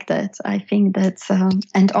things like that. I think that,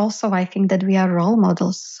 and also I think that we are role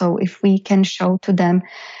models. So if we can show to them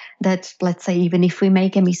that, let's say, even if we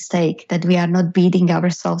make a mistake, that we are not beating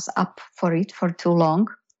ourselves up for it for too long,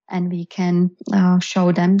 and we can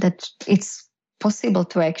show them that it's possible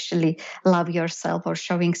to actually love yourself, or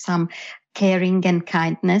showing some caring and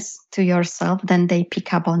kindness to yourself, then they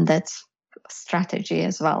pick up on that strategy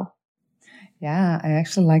as well. Yeah, I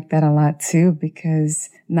actually like that a lot too, because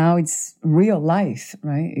now it's real life,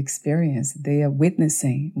 right? Experience. They are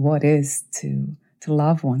witnessing what is to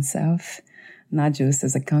love oneself, not just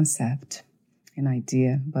as a concept, an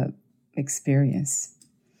idea, but experience.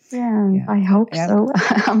 Yeah. I hope so.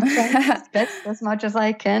 I'm trying to best as much as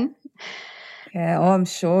I can. Yeah, oh, I'm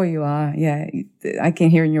sure you are. Yeah, I can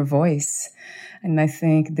hear in your voice. And I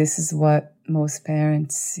think this is what most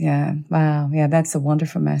parents, wow. Yeah, that's a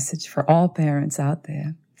wonderful message for all parents out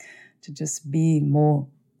there, to just be more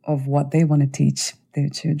of what they want to teach their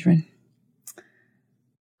children.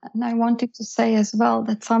 And I wanted to say as well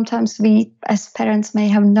that sometimes we as parents may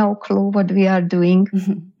have no clue what we are doing,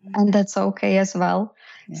 and that's okay as well.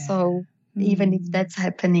 Yeah. So even if that's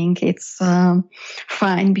happening, it's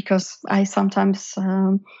fine, because I sometimes,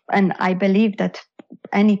 and I believe that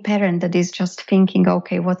any parent that is just thinking,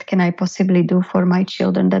 okay, what can I possibly do for my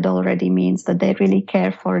children, that already means that they really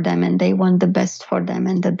care for them and they want the best for them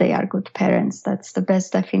and that they are good parents. That's the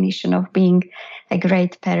best definition of being a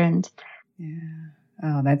great parent. Yeah.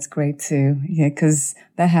 Oh, that's great too. Yeah, because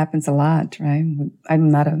that happens a lot, right? I'm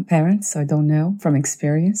not a parent, so I don't know from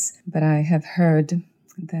experience, but I have heard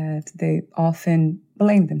that they often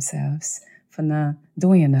blame themselves for not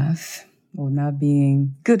doing enough or not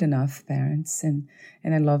being good enough parents. And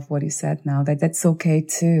I love what you said now, that that's okay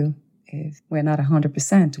too. If we're not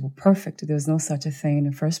 100%, we're perfect. There's no such a thing in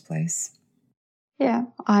the first place. Yeah,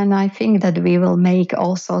 and I think that we will make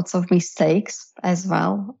all sorts of mistakes as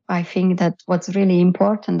well. I think that what's really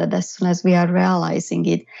important, that as soon as we are realizing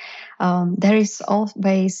it, there is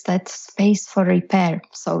always that space for repair,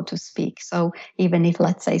 so to speak. So even if,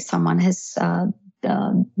 let's say, someone has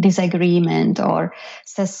disagreement or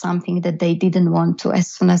says something that they didn't want to,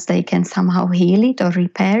 as soon as they can somehow heal it or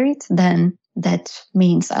repair it, then that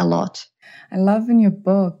means a lot. I love in your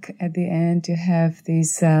book, at the end, you have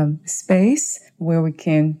this space where we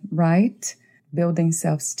can write, building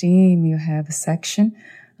self-esteem. You have a section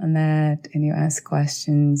on that, and you ask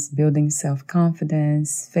questions, building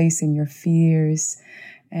self-confidence, facing your fears.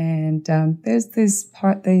 And there's this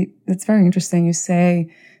part that's very interesting. You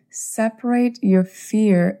say, separate your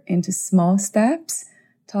fear into small steps,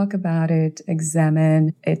 talk about it,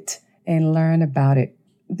 examine it, and learn about it.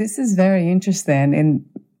 This is very interesting. And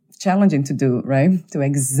challenging to do, right? To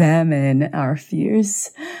examine our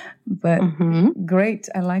fears. But great.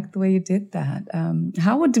 I like the way you did that.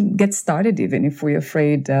 How would you get started even if we're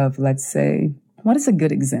afraid of, let's say, what is a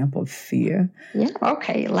good example of fear? Yeah.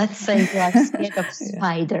 Okay. Let's say you are scared of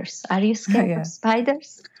spiders. Are you scared of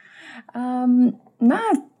spiders?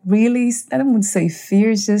 Not really. I don't want to say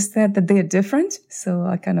fear, it's just that they are different. So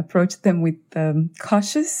I can approach them with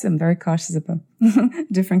cautious. I'm very cautious about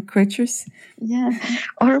different creatures. Yeah.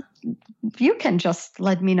 Or you can just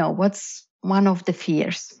let me know what's one of the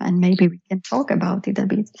fears and maybe we can talk about it a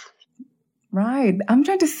bit. Right. I'm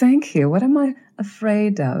trying to think here. What am I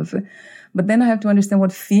afraid of? But then I have to understand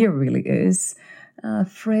what fear really is.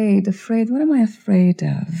 Afraid. What am I afraid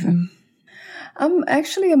of?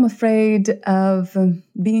 I'm afraid of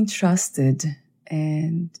being trusted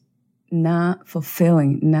and not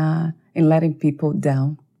fulfilling, and letting people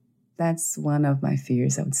down. That's one of my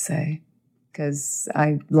fears, I would say, because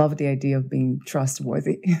I love the idea of being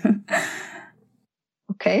trustworthy.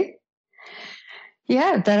 Okay.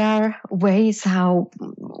 Yeah, there are ways how,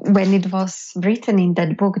 when it was written in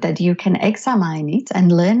that book, that you can examine it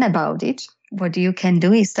and learn about it. What you can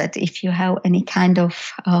do is that if you have any kind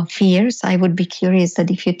of fears, I would be curious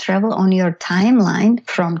that if you travel on your timeline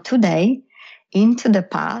from today into the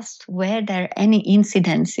past, were there any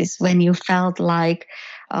incidences when you felt like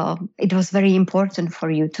it was very important for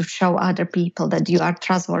you to show other people that you are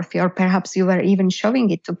trustworthy, or perhaps you were even showing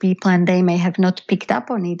it to people and they may have not picked up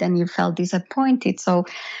on it and you felt disappointed. So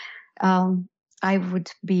I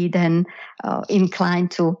would be then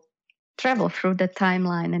inclined to travel through the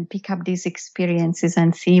timeline and pick up these experiences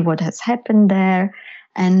and see what has happened there.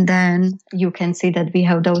 And then you can see that we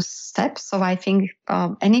have those steps. So I think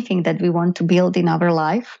anything that we want to build in our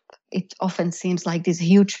life, it often seems like this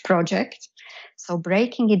huge project. So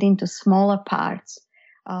breaking it into smaller parts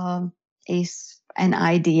is an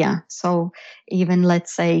idea. So even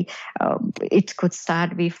let's say it could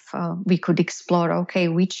start with, we could explore, okay,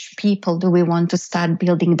 which people do we want to start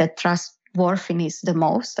building that trustworthiness the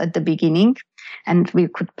most at the beginning? And we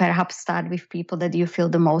could perhaps start with people that you feel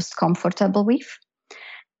the most comfortable with,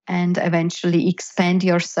 and eventually expand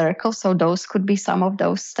your circle. So those could be some of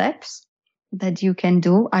those steps that you can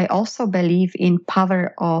do. I also believe in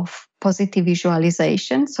power of positive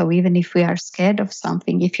visualization. So even if we are scared of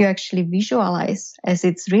something, if you actually visualize as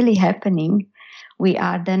it's really happening, we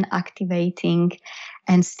are then activating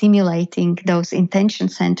and stimulating those intention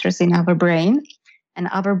centers in our brain. And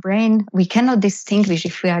our brain, we cannot distinguish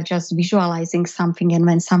if we are just visualizing something and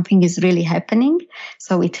when something is really happening.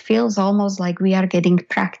 So it feels almost like we are getting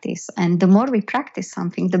practice. And the more we practice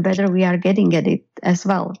something, the better we are getting at it as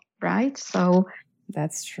well, right? So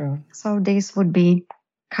that's true. So these would be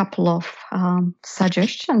a couple of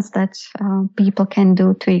suggestions that people can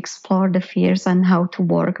do to explore the fears and how to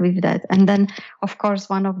work with that. And then, of course,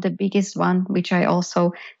 one of the biggest one, which I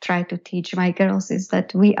also try to teach my girls, is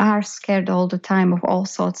that we are scared all the time of all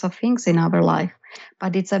sorts of things in our life.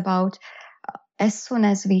 But it's about as soon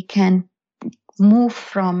as we can move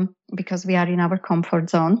from, because we are in our comfort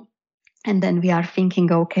zone, and then we are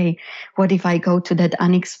thinking, okay, what if I go to that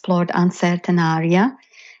unexplored, uncertain area?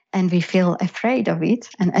 And we feel afraid of it.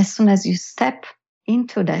 And as soon as you step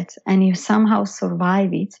into that and you somehow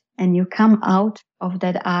survive it and you come out of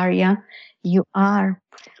that area, you are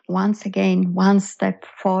once again one step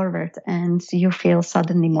forward and you feel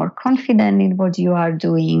suddenly more confident in what you are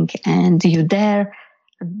doing, and you dare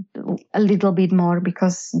a little bit more,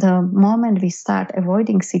 because the moment we start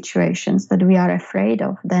avoiding situations that we are afraid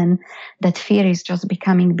of, then that fear is just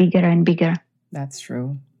becoming bigger and bigger. That's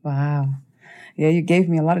true. Wow. Yeah, you gave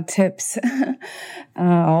me a lot of tips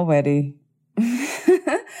already.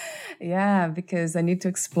 Yeah, because I need to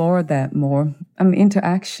explore that more. I'm into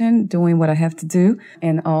action, doing what I have to do,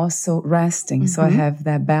 and also resting. So I have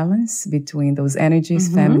that balance between those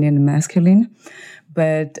energies, feminine and masculine.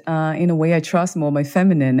 But in a way, I trust more my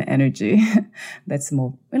feminine energy. That's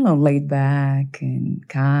more, laid back and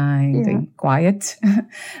kind and quiet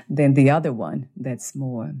than the other one that's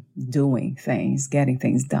more doing things, getting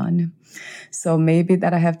things done. So maybe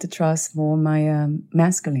that I have to trust more my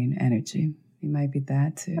masculine energy. It might be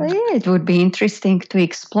that too. Well, yeah, it would be interesting to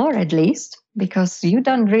explore at least, because you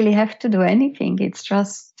don't really have to do anything. It's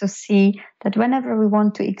just to see that whenever we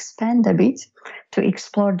want to expand a bit, to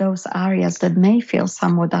explore those areas that may feel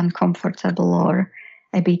somewhat uncomfortable or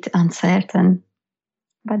a bit uncertain.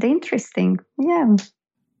 But interesting, yeah.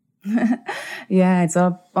 Yeah, it's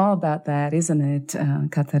all about that, isn't it,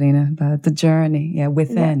 Katarina? About the journey,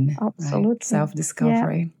 within. Yeah, absolutely. Right?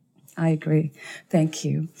 Self-discovery. Yeah. I agree. Thank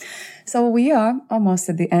you. So we are almost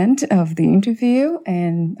at the end of the interview,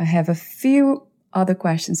 and I have a few other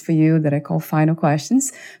questions for you that I call final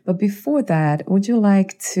questions. But before that, would you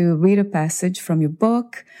like to read a passage from your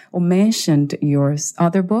book or mention your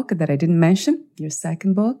other book that I didn't mention, your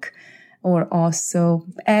second book, or also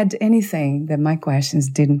add anything that my questions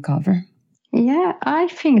didn't cover? Yeah, I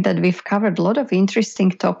think that we've covered a lot of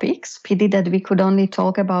interesting topics. Pity that we could only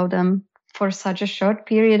talk about them for such a short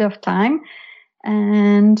period of time.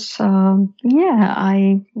 And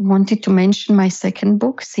I wanted to mention my second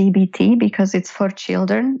book, CBT, because it's for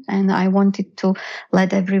children. And I wanted to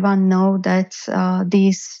let everyone know that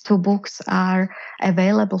these two books are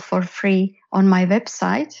available for free on my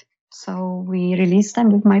website. So we released them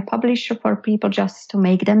with my publisher for people just to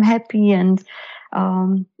make them happy. And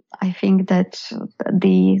I think that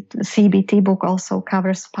the CBT book also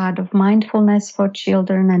covers part of mindfulness for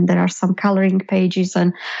children, and there are some coloring pages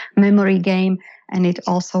and memory game, and it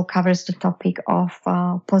also covers the topic of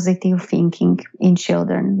positive thinking in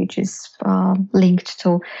children, which is linked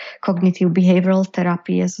to cognitive behavioral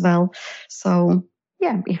therapy as well. So,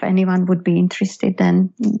 yeah, if anyone would be interested,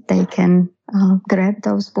 then they can grab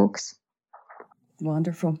those books.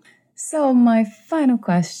 Wonderful. So my final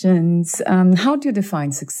questions, how do you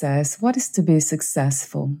define success? What is to be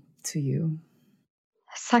successful to you?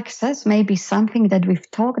 Success may be something that we've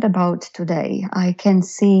talked about today. I can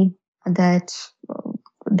see that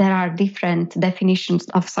there are different definitions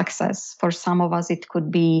of success. For some of us, it could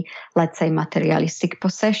be, let's say, materialistic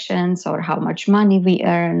possessions, or how much money we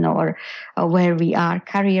earn, or where we are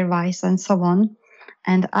career-wise, and so on.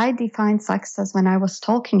 And I defined success when I was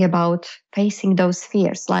talking about facing those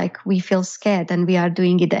fears, like we feel scared and we are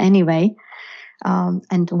doing it anyway.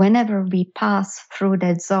 And whenever we pass through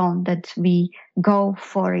that zone, that we go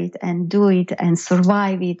for it and do it and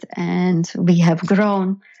survive it, and we have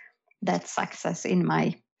grown, that's success in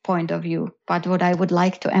my point of view. But what I would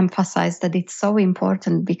like to emphasize, that it's so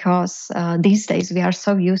important, because these days we are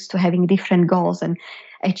so used to having different goals and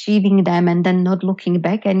achieving them and then not looking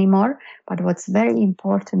back anymore. But what's very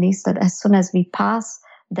important is that as soon as we pass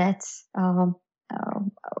that,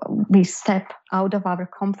 we step out of our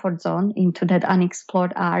comfort zone into that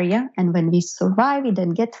unexplored area. And when we survive it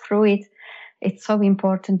and get through it, it's so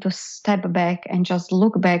important to step back and just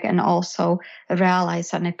look back and also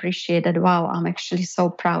realize and appreciate that, wow, I'm actually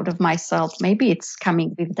so proud of myself. Maybe it's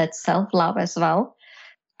coming with that self-love as well.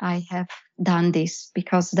 I have done this,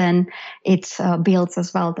 because then it builds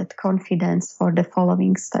as well that confidence for the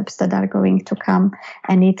following steps that are going to come,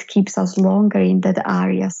 and it keeps us longer in that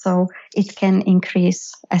area, so it can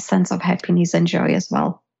increase a sense of happiness and joy as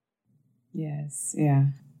well. Yes, yeah,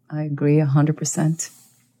 I agree 100%.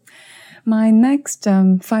 My next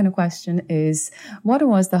final question is, what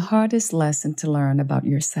was the hardest lesson to learn about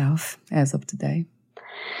yourself as of today?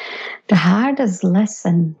 The hardest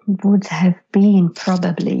lesson would have been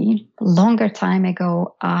probably longer time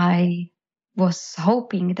ago. I was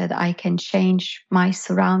hoping that I can change my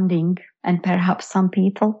surrounding and perhaps some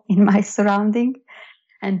people in my surrounding.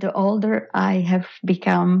 And the older I have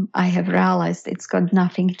become, I have realized it's got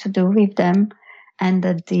nothing to do with them, and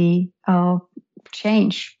that the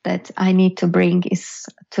change that I need to bring is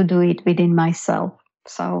to do it within myself.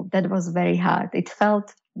 So that was very hard. It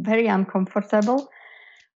felt very uncomfortable.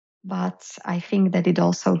 But I think that it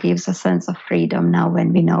also gives a sense of freedom now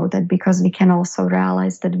when we know that, because we can also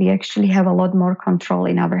realize that we actually have a lot more control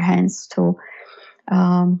in our hands to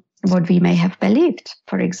what we may have believed,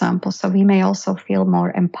 for example. So we may also feel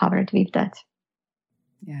more empowered with that.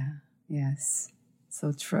 Yeah, yes,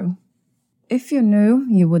 so true. If you knew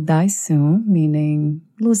you would die soon, meaning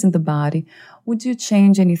losing the body, would you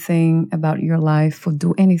change anything about your life or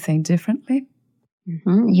do anything differently?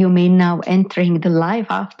 Mm-hmm. You mean now entering the life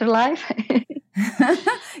after life?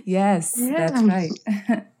 Yes, yeah. That's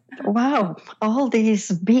right. Wow, all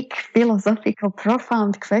these big philosophical,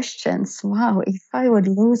 profound questions. Wow, if I would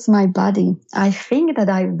lose my body, I think that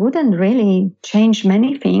I wouldn't really change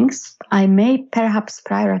many things. I may perhaps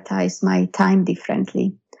prioritize my time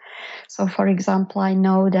differently. So, for example, I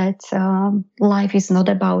know that life is not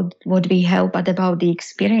about what we have, but about the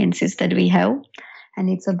experiences that we have. And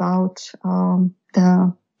it's about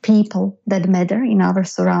the people that matter in our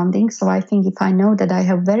surroundings. So I think if I know that I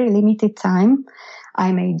have very limited time,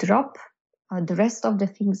 I may drop the rest of the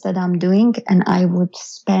things that I'm doing, and I would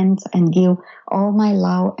spend and give all my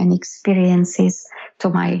love and experiences to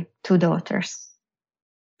my two daughters.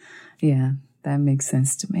 Yeah, that makes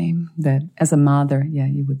sense to me. That as a mother, yeah,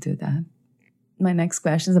 you would do that. My next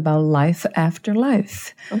question is about life after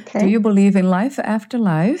life. Okay. Do you believe in life after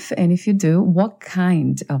life? And if you do, what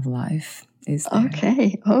kind of life is there?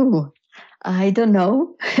 Okay. Oh, I don't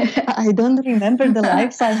know. I don't remember the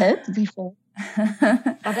lives I had before.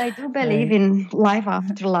 But I do believe Right. in life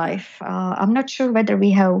after life. I'm not sure whether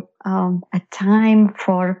we have a time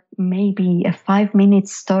for maybe a 5-minute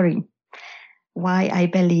story why I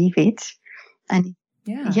believe it. And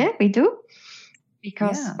Yeah. yeah, we do.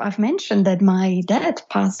 Because Yeah. I've mentioned that my dad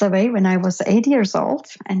passed away when I was 8 years old.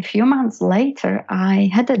 And a few months later, I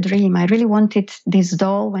had a dream. I really wanted this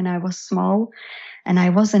doll when I was small, and I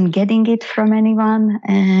wasn't getting it from anyone.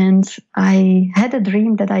 And I had a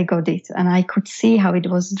dream that I got it, and I could see how it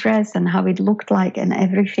was dressed and how it looked like and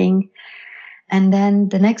everything. And then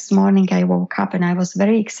the next morning, I woke up and I was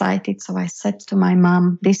very excited. So I said to my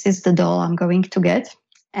mom, "This is the doll I'm going to get."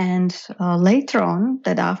 And later on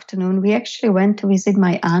that afternoon, we actually went to visit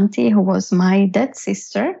my auntie, who was my dad's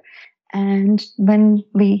sister. And when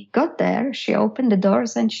we got there, she opened the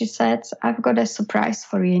doors and she said, "I've got a surprise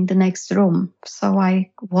for you in the next room." So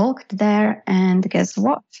I walked there, and guess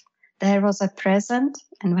what? There was a present.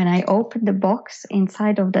 And when I opened the box,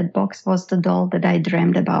 inside of that box was the doll that I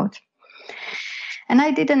dreamed about. And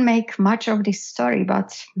I didn't make much of this story,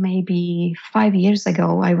 but maybe 5 years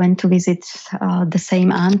ago, I went to visit the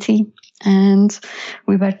same auntie, and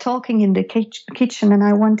we were talking in the kitchen, and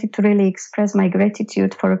I wanted to really express my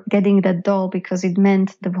gratitude for getting that doll because it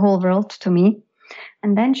meant the whole world to me.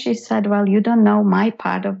 And then she said, "Well, you don't know my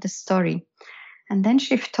part of the story." And then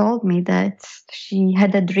she told me that she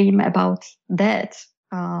had a dream about that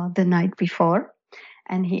the night before.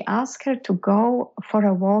 And he asked her to go for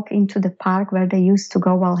a walk into the park where they used to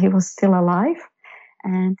go while he was still alive.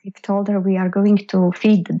 And he told her, "We are going to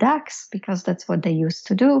feed the ducks," because that's what they used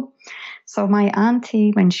to do. So my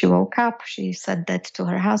auntie, when she woke up, she said that to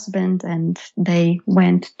her husband, and they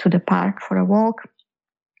went to the park for a walk.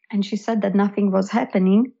 And she said that nothing was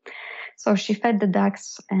happening. So she fed the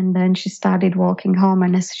ducks, and then she started walking home.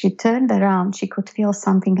 And as she turned around, she could feel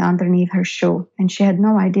something underneath her shoe, and she had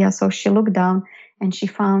no idea. So she looked down and she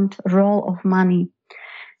found a roll of money.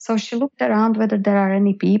 So she looked around whether there are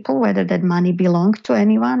any people, whether that money belonged to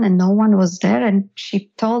anyone, and no one was there. And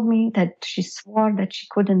she told me that she swore that she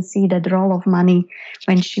couldn't see that roll of money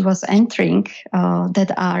when she was entering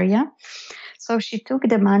that area. So she took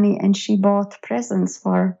the money and she bought presents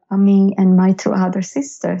for me and my 2 other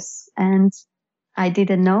sisters. And I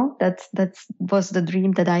didn't know that that was the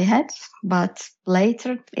dream that I had. But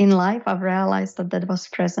later in life, I've realized that that was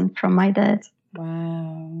present from my dad.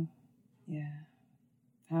 Wow. Yeah.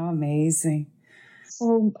 How amazing.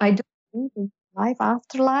 So I do believe in life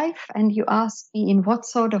after life. And you ask me in what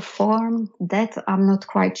sort of form, that I'm not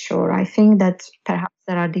quite sure. I think that perhaps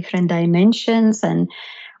there are different dimensions, and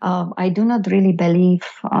I do not really believe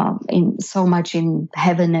in so much in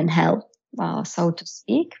heaven and hell, so to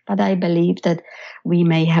speak. But I believe that we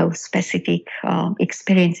may have specific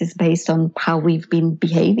experiences based on how we've been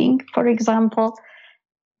behaving, for example,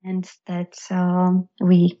 and that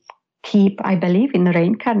we keep, I believe in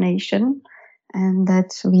reincarnation, and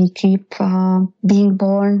that we keep being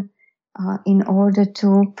born in order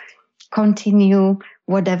to continue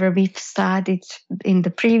whatever we've started in the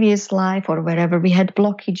previous life, or wherever we had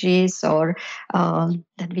blockages, or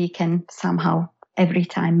that we can somehow every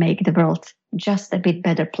time make the world just a bit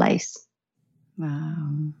better place.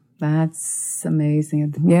 Wow. That's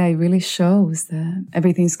amazing. Yeah, it really shows that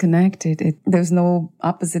everything's connected. There's no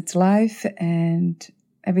opposite life, and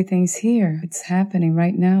everything's here. It's happening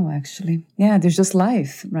right now, actually. Yeah, there's just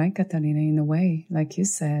life, right, Katarina, in a way, like you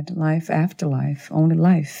said, life after life, only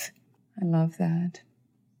life. I love that.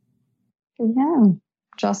 Yeah,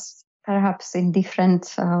 just perhaps in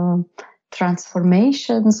different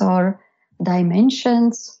transformations or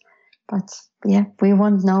dimensions. But yeah, we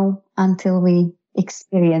won't know until we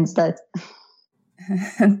experience that.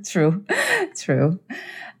 True, true.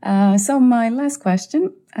 So my last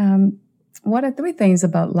question, what are 3 things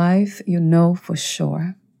about life you know for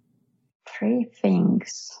sure? 3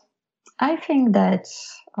 things. I think that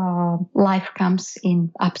life comes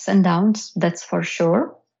in ups and downs, that's for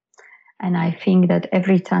sure. And I think that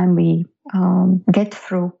every time we get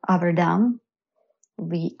through our down,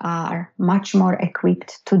 we are much more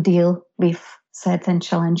equipped to deal with certain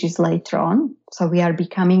challenges later on. So we are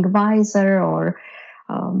becoming wiser, or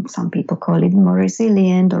some people call it more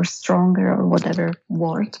resilient or stronger, or whatever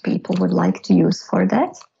word people would like to use for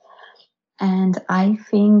that. And I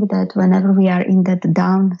think that whenever we are in that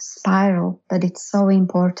down spiral, that it's so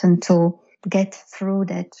important to get through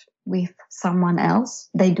that with someone else.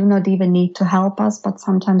 They do not even need to help us, but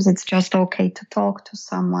sometimes it's just okay to talk to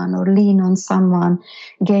someone or lean on someone,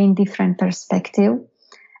 gain different perspective.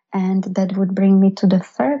 And that would bring me to the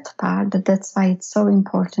 3rd part, that's why it's so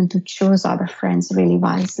important to choose our friends really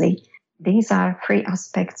wisely. These are 3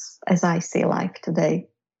 aspects as I see life today.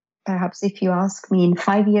 perhaps if you ask me in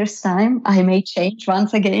 5 years' time, I may change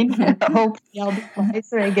once again. Hopefully I'll be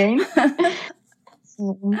wiser again.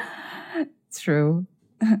 True.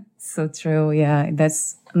 So true. Yeah.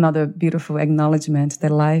 That's another beautiful acknowledgement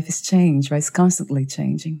that life is change, right? It's constantly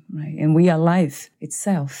changing, right? And we are life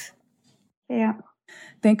itself. Yeah.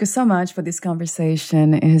 Thank you so much for this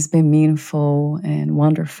conversation. It has been meaningful and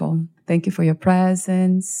wonderful. Thank you for your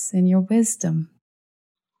presence and your wisdom.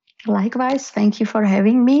 Likewise, thank you for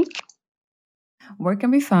having me. Where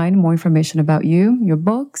can we find more information about you, your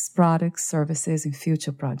books, products, services, and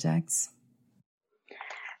future projects?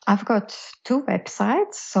 I've got 2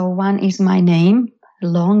 websites. So one is my name,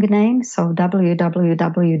 long name, so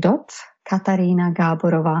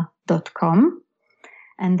www.katarinagaborova.com.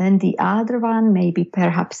 And then the other one, maybe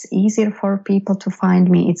perhaps easier for people to find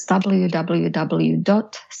me, it's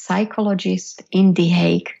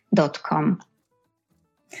www.psychologistinthehague.com.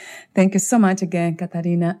 Thank you so much again,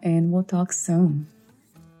 Katarina, and we'll talk soon.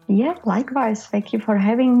 Yeah, likewise. Thank you for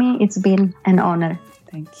having me. It's been an honor.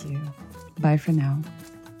 Thank you. Bye for now.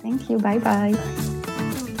 Thank you. Bye-bye.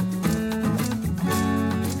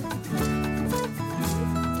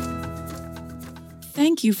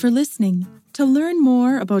 Thank you for listening. To learn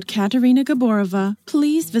more about Katarina Gaborova,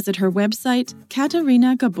 please visit her website,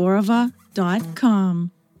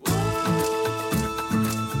 katarinagaborova.com.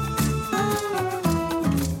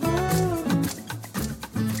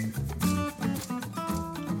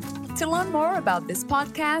 To learn more about this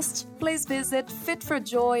podcast, please visit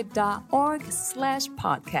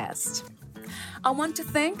fitforjoy.org/podcast. I want to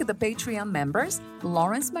thank the Patreon members,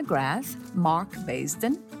 Lawrence McGrath, Mark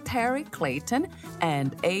Basden, Terry Clayton,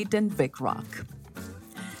 and Aidan Vickrock.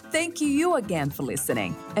 Thank you again for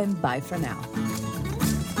listening, and bye for now.